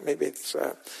 That maybe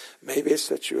it's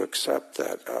that you accept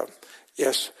that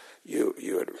yes, you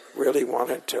had really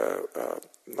wanted to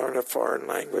learn a foreign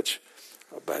language,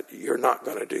 but you're not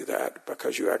going to do that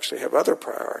because you actually have other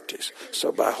priorities.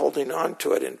 So by holding on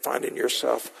to it and finding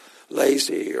yourself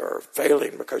lazy or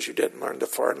failing because you didn't learn the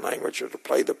foreign language or to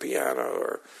play the piano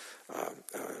or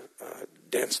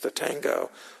dance the tango,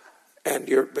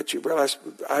 but you realize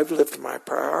I've lived my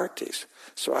priorities,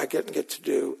 so I didn't get to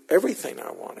do everything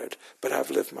I wanted, but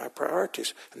I've lived my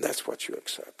priorities, and that's what you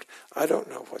accept. I don't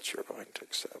know what you're going to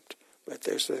accept, but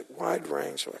there's a wide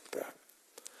range like that.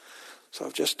 So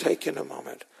I've just taken a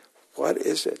moment. What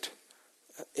is it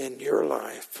in your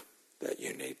life that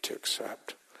you need to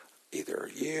accept? Either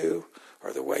you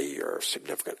or the way your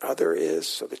significant other is,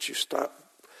 so that you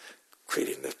stop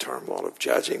creating the turmoil of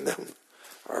judging them,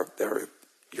 or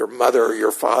your mother or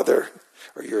your father,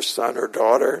 or your son or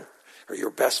daughter, or your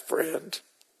best friend.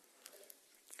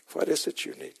 What is it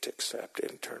you need to accept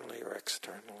internally or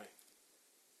externally?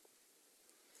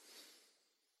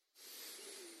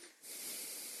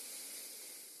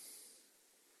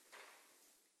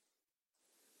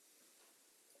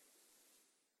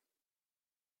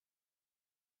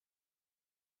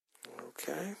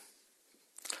 Okay.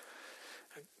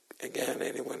 Again,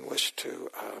 anyone wish to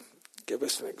give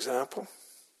us an example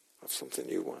of something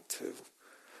you want to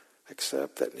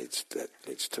accept that needs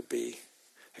to be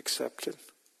accepted?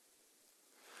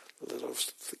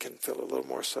 Can feel a little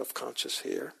more self-conscious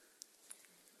here.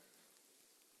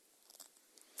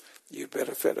 You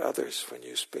benefit others when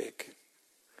you speak.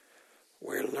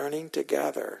 We're learning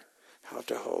together how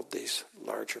to hold these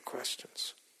larger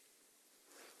questions.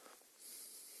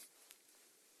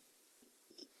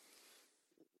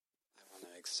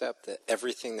 Accept that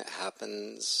everything that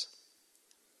happens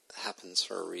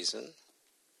for a reason,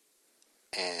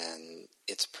 and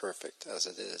it's perfect as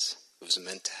it is. It was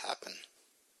meant to happen.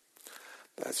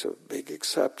 That's a big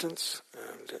acceptance,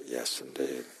 and yes,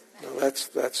 indeed. No, that's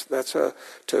to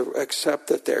accept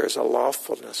that there is a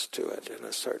lawfulness to it in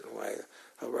a certain way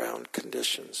around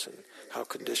conditions and how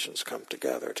conditions come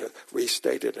together. To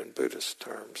restate it in Buddhist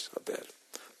terms a bit.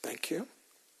 Thank you.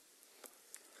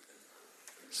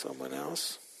 Someone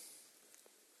else?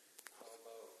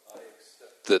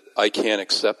 That I can't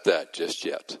accept that just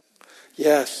yet.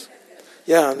 Yes.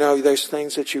 Yeah, no, there's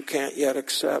things that you can't yet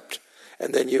accept.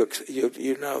 And then you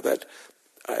know that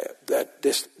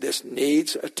this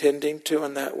needs attending to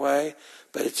in that way,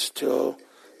 but it's still,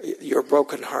 you're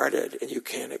brokenhearted and you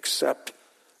can't accept,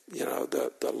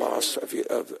 the loss of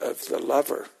the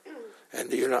lover.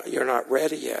 And you're not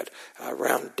ready yet.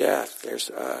 Around death,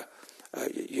 there's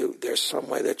some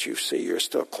way that you see you're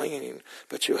still clinging,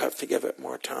 but you have to give it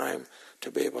more time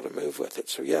to be able to move with it.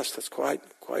 So yes, that's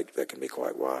that can be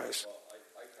quite wise.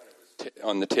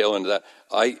 On the tail end of that,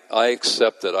 I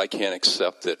accept that I can't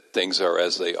accept that things are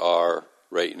as they are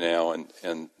right now,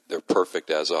 and they're perfect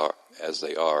as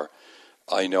they are.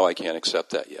 I know I can't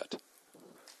accept that yet.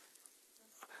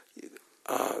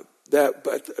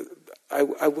 But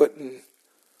I wouldn't.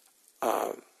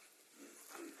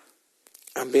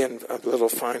 I'm being a little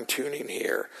fine-tuning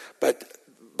here, but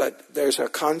there's a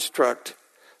construct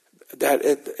that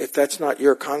if that's not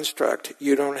your construct,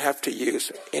 you don't have to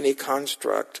use any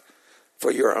construct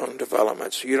for your own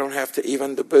development. So you don't have to,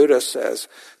 even the Buddha says,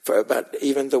 about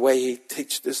even the way he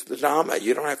teaches the Dharma,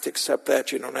 you don't have to accept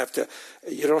that. You don't have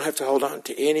to hold on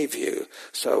to any view.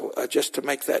 So just to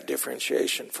make that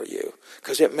differentiation for you,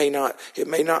 because it may not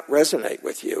resonate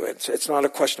with you. It's not a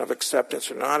question of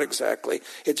acceptance or not exactly.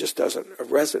 It just doesn't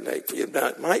resonate for you. Now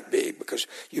it might be because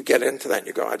you get into that and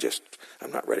you go,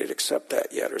 I'm not ready to accept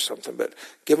that yet or something. But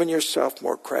giving yourself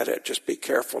more credit, just be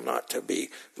careful not to be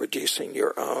reducing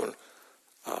your own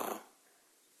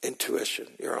intuition,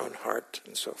 your own heart,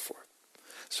 and so forth.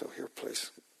 So here, please.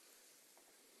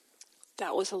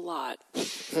 That was a lot.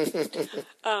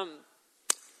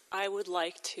 I would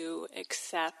like to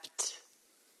accept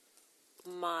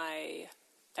my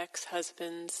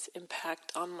ex-husband's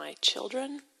impact on my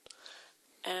children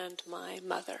and my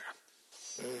mother.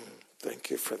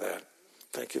 Thank you for that.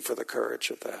 Thank you for the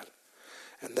courage of that.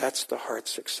 And that's the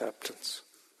heart's acceptance.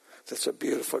 That's a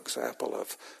beautiful example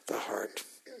of the heart.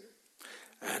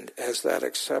 And as that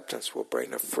acceptance will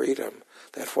bring a freedom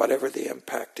that whatever the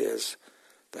impact is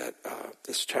that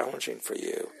is challenging for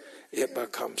you, it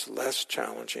becomes less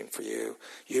challenging for you.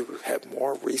 You have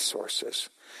more resources.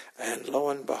 And lo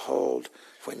and behold,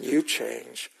 when you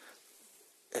change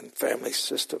in family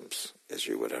systems, as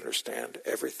you would understand,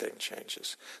 everything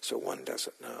changes. So one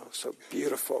doesn't know. So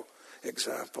beautiful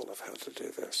example of how to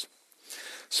do this.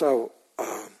 So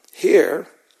here,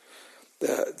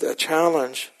 the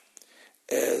challenge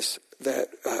is that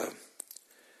on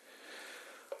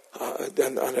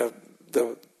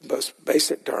the most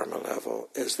basic Dharma level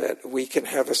is that we can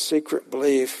have a secret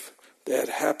belief that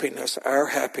happiness,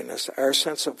 our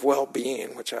sense of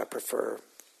well-being, which I prefer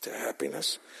to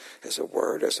happiness as a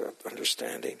word, as an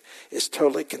understanding, is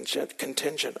totally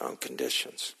contingent on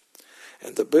conditions.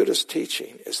 And the Buddha's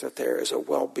teaching is that there is a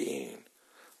well-being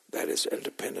that is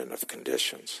independent of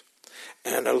conditions.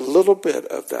 And a little bit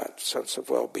of that sense of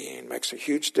well-being makes a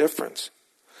huge difference.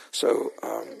 So,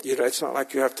 it's not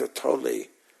like you have to totally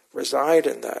reside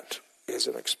in that as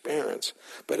an experience.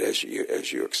 But as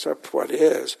you accept what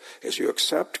is, as you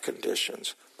accept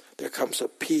conditions, there comes a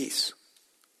peace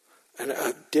and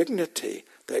a dignity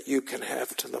that you can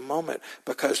have to the moment.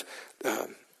 Because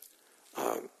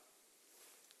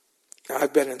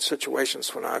I've been in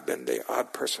situations when I've been the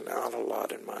odd person out a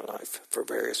lot in my life for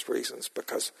various reasons,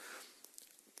 because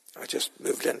I just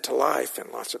moved into life,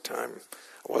 and lots of time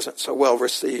I wasn't so well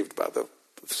received by the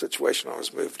situation I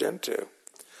was moved into.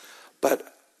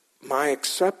 But my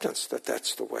acceptance that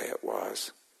that's the way it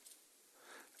was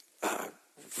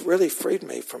really freed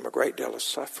me from a great deal of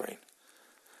suffering.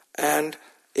 And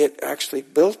it actually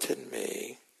built in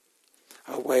me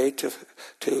a way to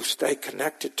stay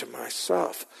connected to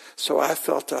myself. So I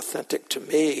felt authentic to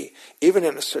me, even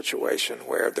in a situation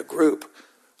where the group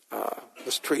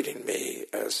was treating me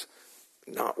as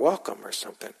not welcome or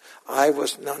something. I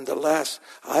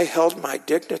held my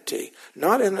dignity,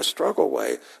 not in a struggle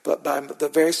way, but by the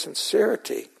very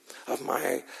sincerity of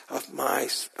my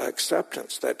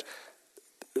acceptance that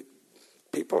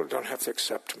people don't have to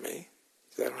accept me.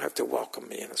 They don't have to welcome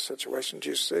me in a situation, do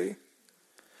you see?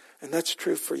 And that's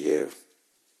true for you.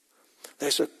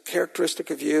 There's a characteristic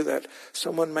of you that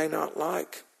someone may not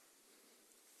like.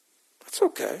 That's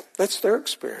okay. That's their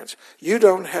experience. You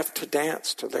don't have to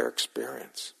dance to their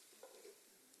experience.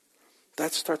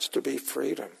 That starts to be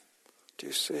freedom. Do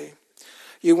you see?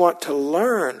 You want to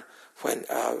learn when,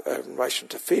 in relation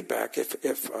to feedback, if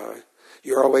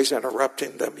you're always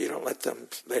interrupting them, you don't let them,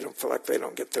 they don't feel like they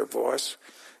don't get their voice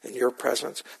in your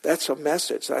presence. That's a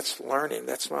message. That's learning.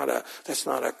 That's not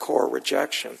a core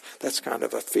rejection. That's kind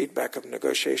of a feedback of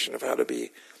negotiation of how to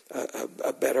be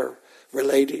a better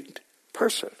related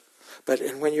person. But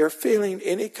when you're feeling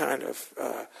any kind of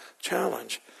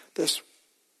challenge, this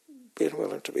being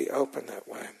willing to be open that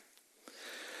way.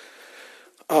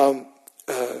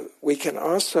 We can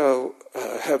also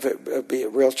have it be a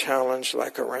real challenge,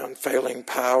 like around failing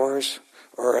powers,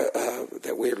 or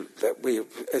that we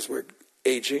as we're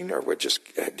aging, or we're just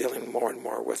dealing more and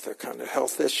more with the kind of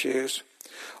health issues,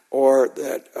 or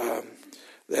that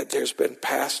there's been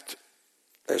past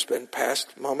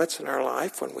moments in our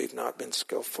life when we've not been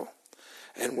skillful.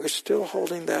 And we're still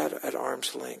holding that at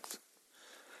arm's length.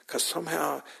 Because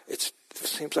somehow it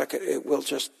seems like it will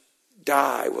just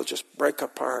die, will just break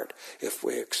apart if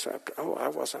we accept, I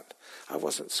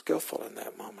wasn't skillful in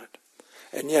that moment.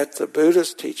 And yet the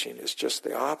Buddha's teaching is just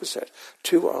the opposite.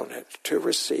 To own it, to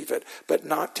receive it, but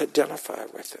not to identify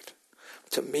with it.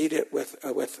 To meet it with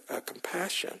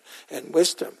compassion and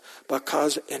wisdom.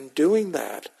 Because in doing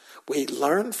that, we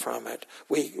learn from it.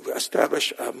 We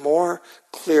establish a more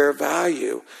clear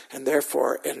value, and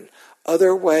therefore in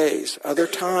other ways, other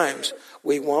times,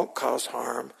 we won't cause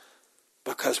harm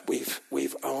because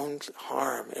we've owned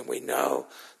harm, and we know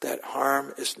that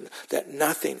that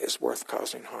nothing is worth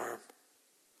causing harm.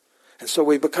 And so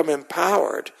we become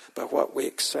empowered by what we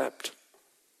accept.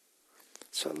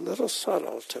 It's a little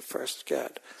subtle to first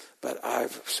get, but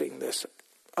I've seen this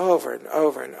over and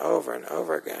over and over and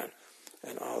over again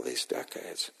in all these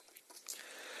decades.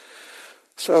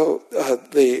 So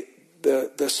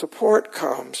the support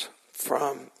comes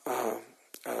from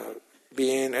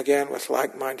being, again, with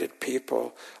like-minded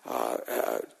people,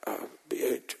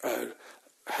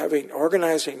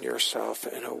 organizing yourself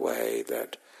in a way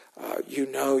that you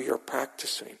know you're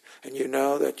practicing, and you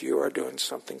know that you are doing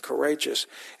something courageous.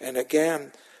 And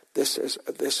again, this is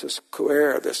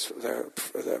courage,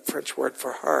 the French word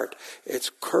for heart. It's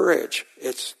courage.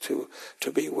 It's to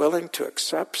be willing to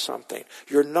accept something.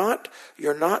 You're not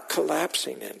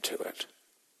collapsing into it.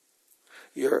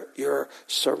 You're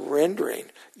surrendering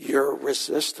your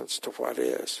resistance to what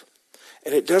is.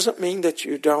 And it doesn't mean that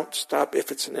you don't stop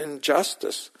if it's an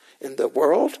injustice in the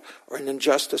world or an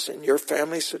injustice in your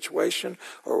family situation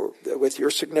or with your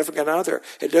significant other.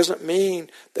 It doesn't mean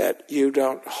that you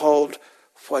don't hold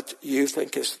what you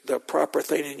think is the proper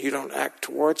thing and you don't act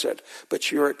towards it, but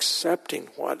you're accepting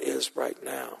what is right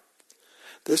now.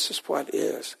 This is what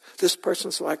is. This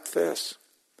person's like this.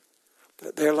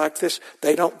 They're like this.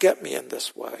 They don't get me in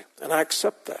this way, and I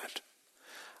accept that.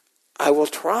 I will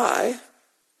try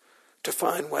to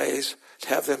find ways to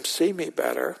have them see me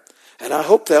better, and I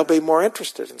hope they'll be more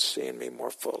interested in seeing me more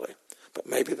fully, but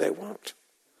maybe they won't.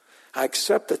 I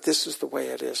accept that this is the way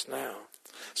it is now.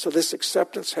 So this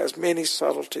acceptance has many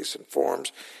subtleties and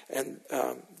forms, and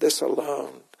this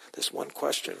alone, this one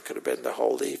question, could have been the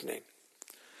whole evening.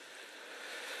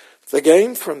 The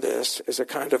gain from this is a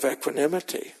kind of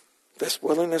equanimity, this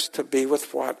willingness to be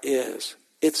with what is.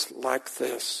 It's like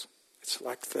this. It's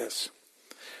like this.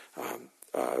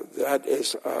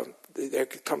 There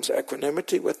comes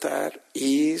equanimity with that,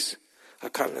 ease, a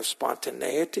kind of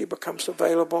spontaneity becomes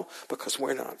available because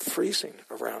we're not freezing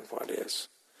around what is.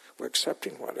 We're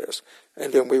accepting what is.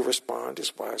 And then we respond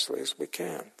as wisely as we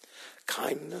can.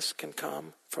 Kindness can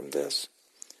come from this,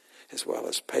 as well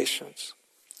as patience.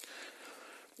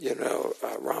 You know,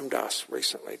 Ram Dass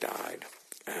recently died,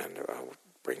 and I'll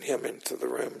bring him into the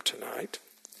room tonight.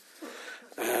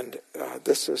 And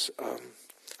this is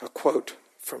a quote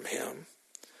from him.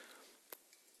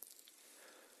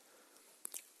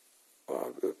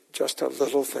 Just a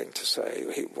little thing to say.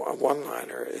 A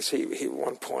one-liner is he at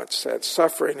one point said,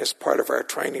 "Suffering is part of our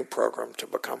training program to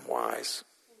become wise."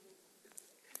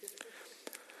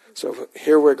 So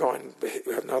here we're going,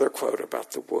 another quote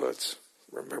about the woods.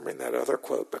 Remembering that other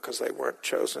quote because they weren't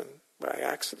chosen by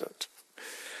accident.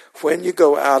 When you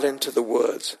go out into the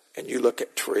woods and you look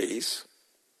at trees,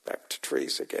 back to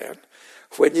trees again,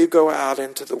 when you go out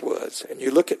into the woods and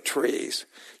you look at trees,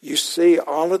 you see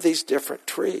all of these different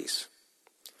trees.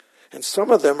 And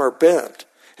some of them are bent,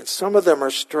 and some of them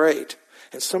are straight,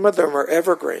 and some of them are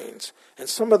evergreens, and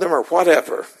some of them are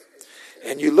whatever.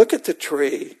 And you look at the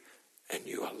tree and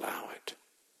you allow it.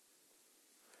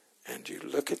 And you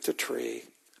look at the tree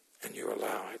and you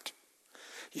allow it.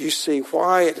 You see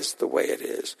why it is the way it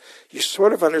is. You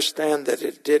sort of understand that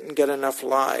it didn't get enough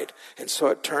light, and so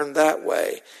it turned that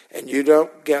way. And you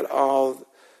don't get all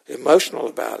emotional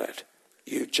about it.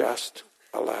 You just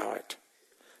allow it.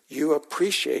 You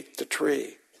appreciate the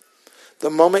tree. The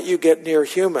moment you get near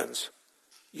humans,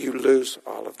 you lose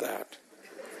all of that.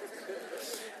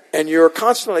 And you're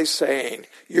constantly saying,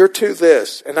 you're to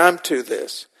this, and I'm to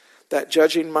this. That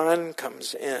judging mind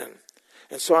comes in.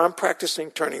 And so I'm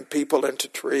practicing turning people into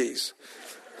trees,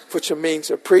 which means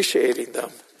appreciating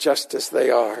them just as they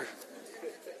are.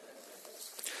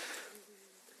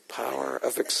 Power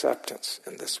of acceptance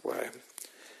in this way.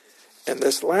 In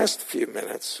this last few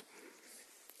minutes,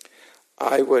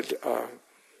 I would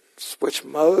switch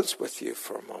modes with you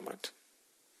for a moment.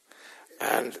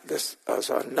 And this is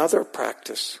another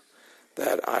practice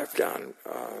that I've done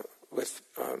with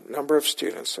a number of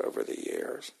students over the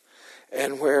years,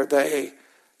 and where they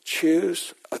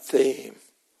choose a theme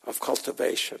of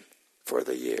cultivation for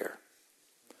the year.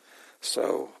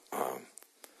 So I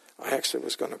actually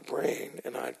was going to bring,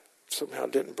 and I somehow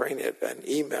didn't bring it, an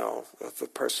email of the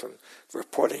person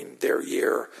reporting their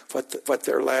year, what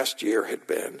their last year had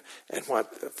been, and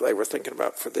what they were thinking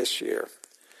about for this year.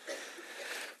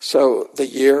 So the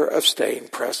year of staying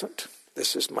present.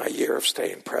 This is my year of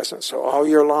staying present. So all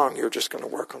year long, you're just going to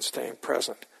work on staying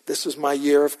present. This is my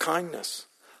year of kindness.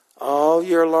 All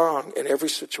year long, in every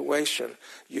situation,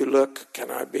 you look, can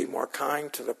I be more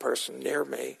kind to the person near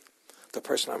me the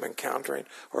person I'm encountering,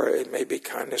 or it may be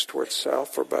kindness towards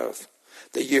self, or both.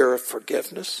 The year of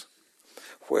forgiveness,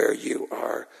 where you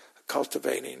are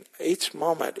cultivating each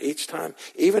moment, each time,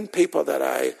 even people that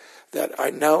I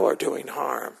know are doing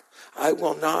harm. I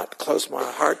will not close my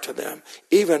heart to them,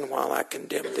 even while I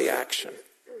condemn the action.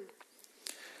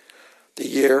 The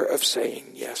year of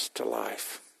saying yes to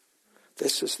life.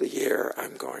 This is the year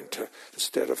I'm going to,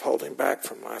 instead of holding back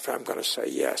from life, I'm going to say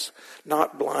yes.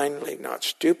 Not blindly, not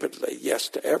stupidly, yes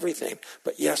to everything,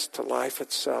 but yes to life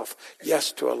itself,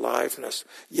 yes to aliveness,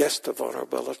 yes to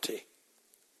vulnerability,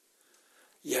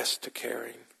 yes to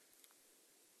caring,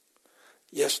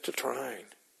 yes to trying,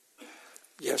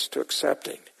 yes to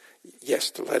accepting,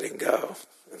 yes to letting go,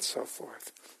 and so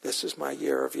forth. This is my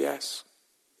year of yes.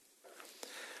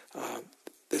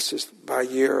 This is my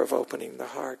year of opening the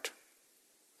heart.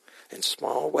 In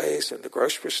small ways, in the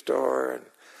grocery store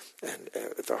and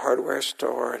at the hardware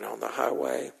store and on the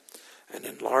highway, and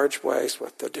in large ways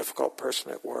with the difficult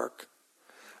person at work,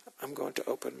 I'm going to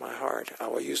open my heart. I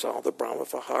will use all the Brahma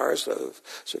Viharas, those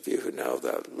of you who know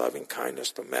the loving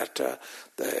kindness, the metta,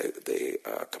 the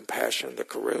compassion, the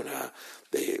karuna,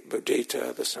 the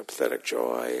mudita, the sympathetic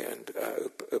joy, and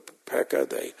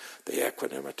upekkha, the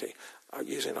equanimity.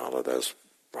 Using all of those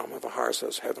Brahma Viharas,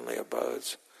 those heavenly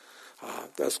abodes.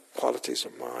 Those qualities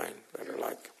of mine that are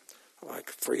like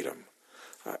freedom.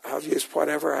 I'll use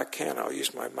whatever I can. I'll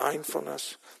use my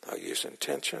mindfulness. I'll use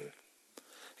intention.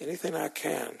 Anything I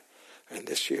can in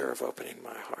this year of opening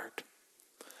my heart.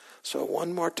 So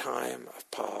one more time of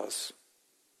pause.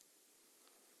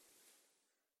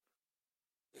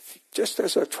 Just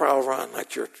as a trial run,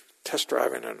 like you're test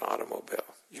driving an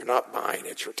automobile. You're not buying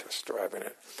it, you're test driving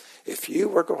it. If you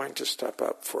were going to step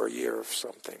up for a year of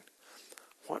something,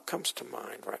 what comes to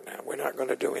mind right now? We're not going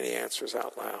to do any answers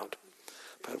out loud,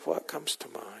 but what comes to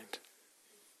mind?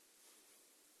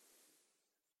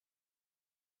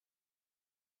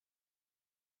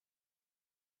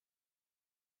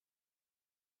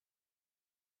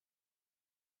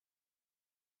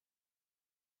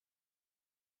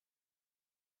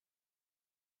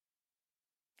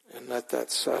 And let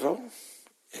that settle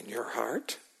in your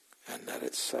heart, and let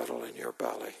it settle in your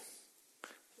belly.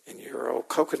 And your old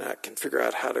coconut can figure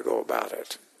out how to go about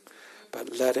it.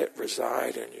 But let it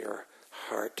reside in your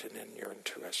heart and in your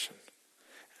intuition.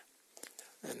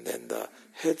 And then the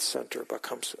head center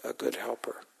becomes a good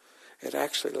helper. It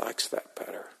actually likes that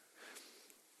better.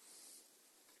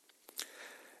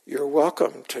 You're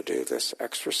welcome to do this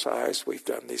exercise. We've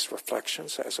done these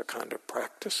reflections as a kind of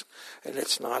practice, and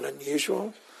it's not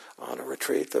unusual. On a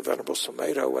retreat, the Venerable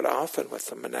Sumedho would often, with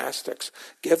the monastics,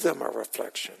 give them a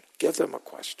reflection, give them a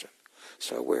question.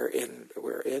 So we're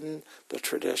in the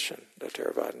tradition, the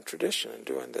Theravadan tradition, in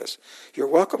doing this. You're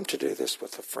welcome to do this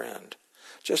with a friend.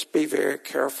 Just be very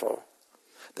careful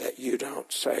that you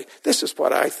don't say, this is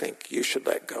what I think you should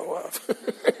let go of.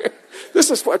 This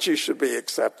is what you should be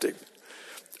accepting.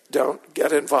 Don't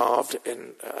get involved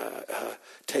in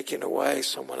taking away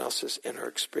someone else's inner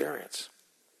experience.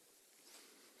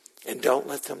 And don't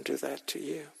let them do that to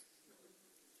you.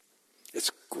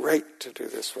 It's great to do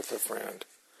this with a friend.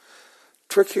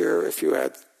 Trickier if you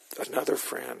add another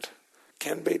friend.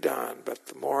 Can be done, but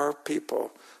the more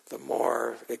people, the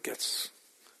more it gets,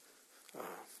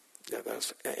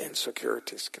 those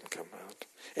insecurities can come out.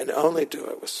 And only do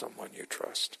it with someone you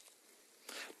trust.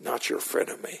 Not your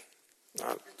frenemy.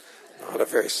 Not a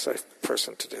very safe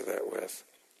person to do that with.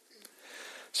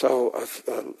 So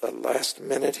a last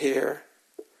minute here.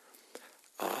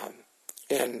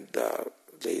 And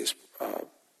these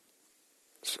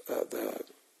the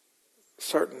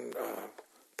certain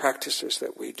practices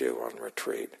that we do on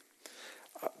retreat,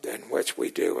 in which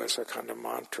we do as a kind of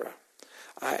mantra,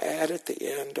 I add at the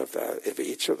end of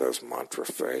each of those mantra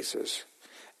phrases,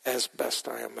 as best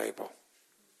I am able.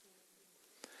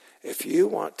 If you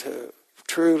want to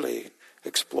truly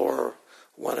explore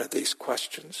one of these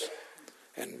questions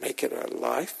and make it a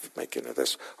life, make it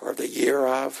this, or the year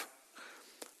of,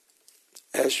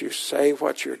 as you say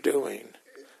what you're doing,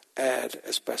 add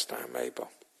as best I'm able.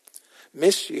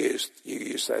 Misused, you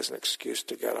use that as an excuse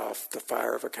to get off the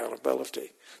fire of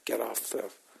accountability, get off the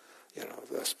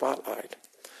spotlight.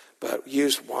 But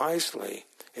used wisely,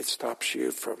 it stops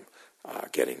you from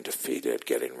getting defeated,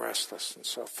 getting restless, and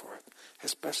so forth,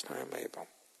 as best I'm able.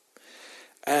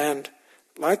 And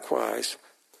likewise,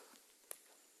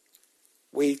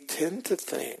 we tend to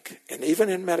think, and even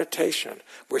in meditation,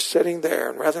 we're sitting there,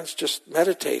 and rather than just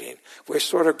meditating, we're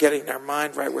sort of getting our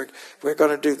mind right. We're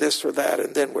going to do this or that,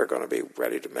 and then we're going to be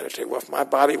ready to meditate. Well, if my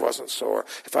body wasn't sore,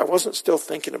 if I wasn't still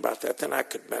thinking about that, then I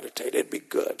could meditate. It'd be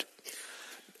good.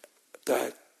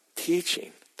 The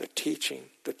teaching,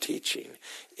 The teaching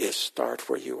is start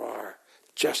where you are,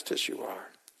 just as you are.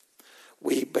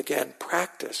 We begin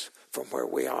practice from where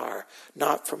we are,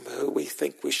 not from who we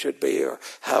think we should be or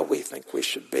how we think we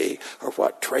should be or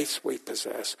what traits we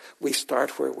possess. We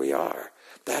start where we are.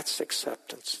 That's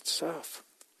acceptance itself.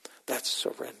 That's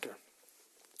surrender.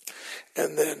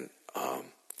 And then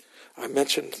I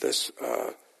mentioned this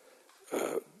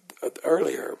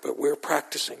earlier, but we're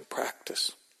practicing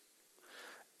practice.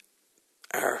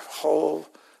 Our whole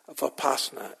of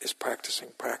Vipassana is practicing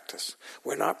practice.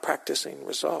 We're not practicing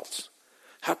results.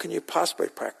 How can you possibly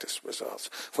practice results?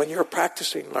 When you're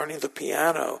practicing learning the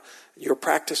piano, you're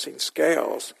practicing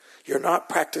scales. You're not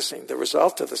practicing the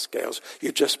result of the scales.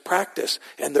 You just practice,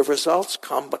 and the results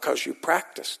come because you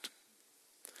practiced.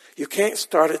 You can't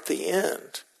start at the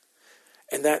end.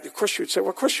 And that, of course, you'd say,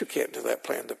 well, of course you can't do that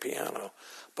playing the piano.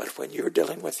 But when you're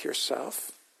dealing with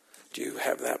yourself, do you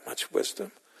have that much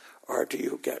wisdom? Or do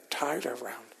you get tied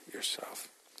around yourself?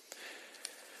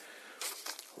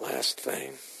 Last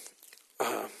thing.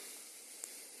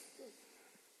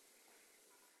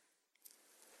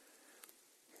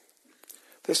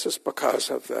 This is because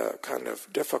of the kind of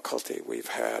difficulty we've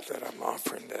had that I'm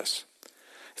offering this.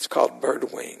 It's called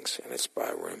Bird Wings, and it's by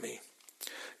Rumi.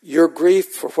 Your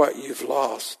grief for what you've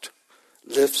lost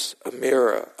lifts a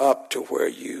mirror up to where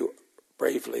you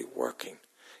bravely working.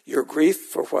 Your grief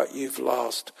for what you've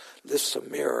lost lifts a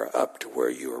mirror up to where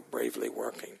you are bravely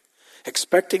working.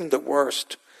 Expecting the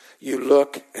worst, you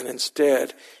look, and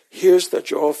instead, here's the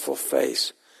joyful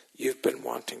face you've been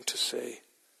wanting to see.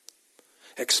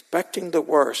 Expecting the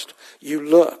worst, you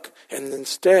look, and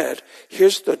instead,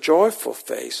 here's the joyful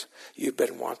face you've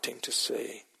been wanting to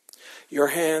see. Your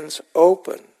hands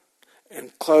open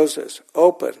and closes,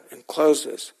 open and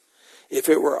closes. If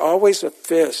it were always a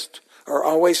fist or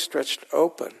always stretched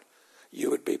open, you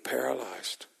would be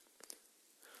paralyzed.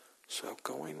 So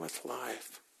going with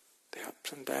life, the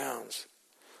ups and downs,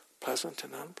 pleasant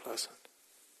and unpleasant.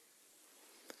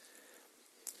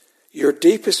 Your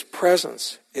deepest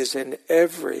presence is in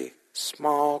every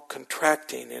small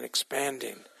contracting and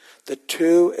expanding. The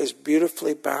two is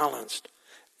beautifully balanced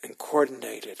and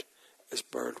coordinated as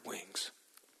bird wings.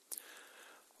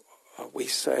 We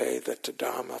say that the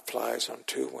Dharma flies on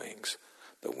two wings,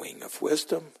 the wing of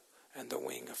wisdom and the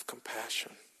wing of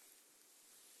compassion.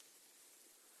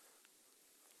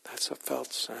 That's a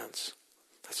felt sense.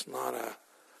 That's not a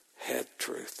head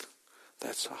truth.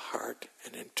 That's a heart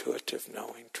and intuitive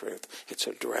knowing truth. It's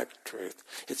a direct truth.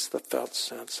 It's the felt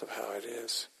sense of how it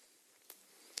is.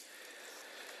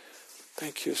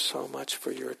 Thank you so much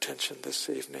for your attention this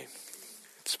evening.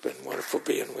 It's been wonderful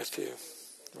being with you.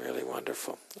 Really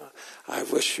wonderful. I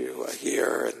wish you a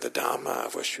year in the Dhamma. I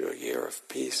wish you a year of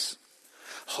peace.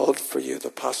 Hold for you the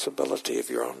possibility of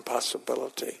your own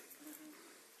possibility.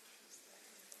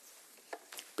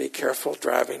 Be careful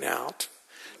driving out.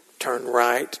 Turn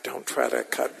right. Don't try to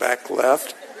cut back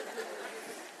left.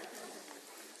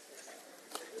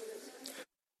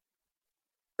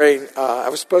 I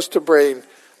was supposed to bring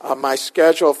my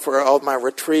schedule for all my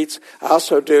retreats. I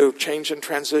also do change and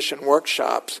transition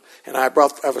workshops, and I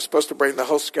was supposed to bring the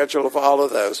whole schedule of all of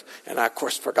those, and I, of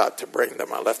course, forgot to bring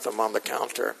them. I left them on the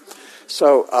counter.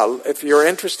 So if you're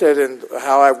interested in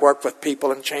how I work with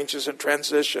people in changes and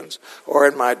transitions or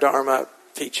in my Dharma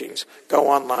teachings, go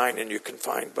online and you can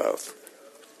find both.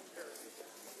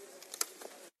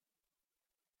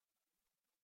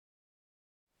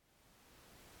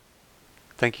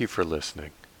 Thank you for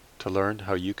listening. To learn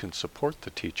how you can support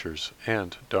the teachers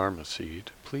and Dharma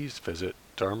Seed, please visit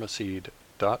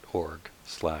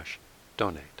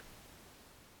dharmaseed.org/donate.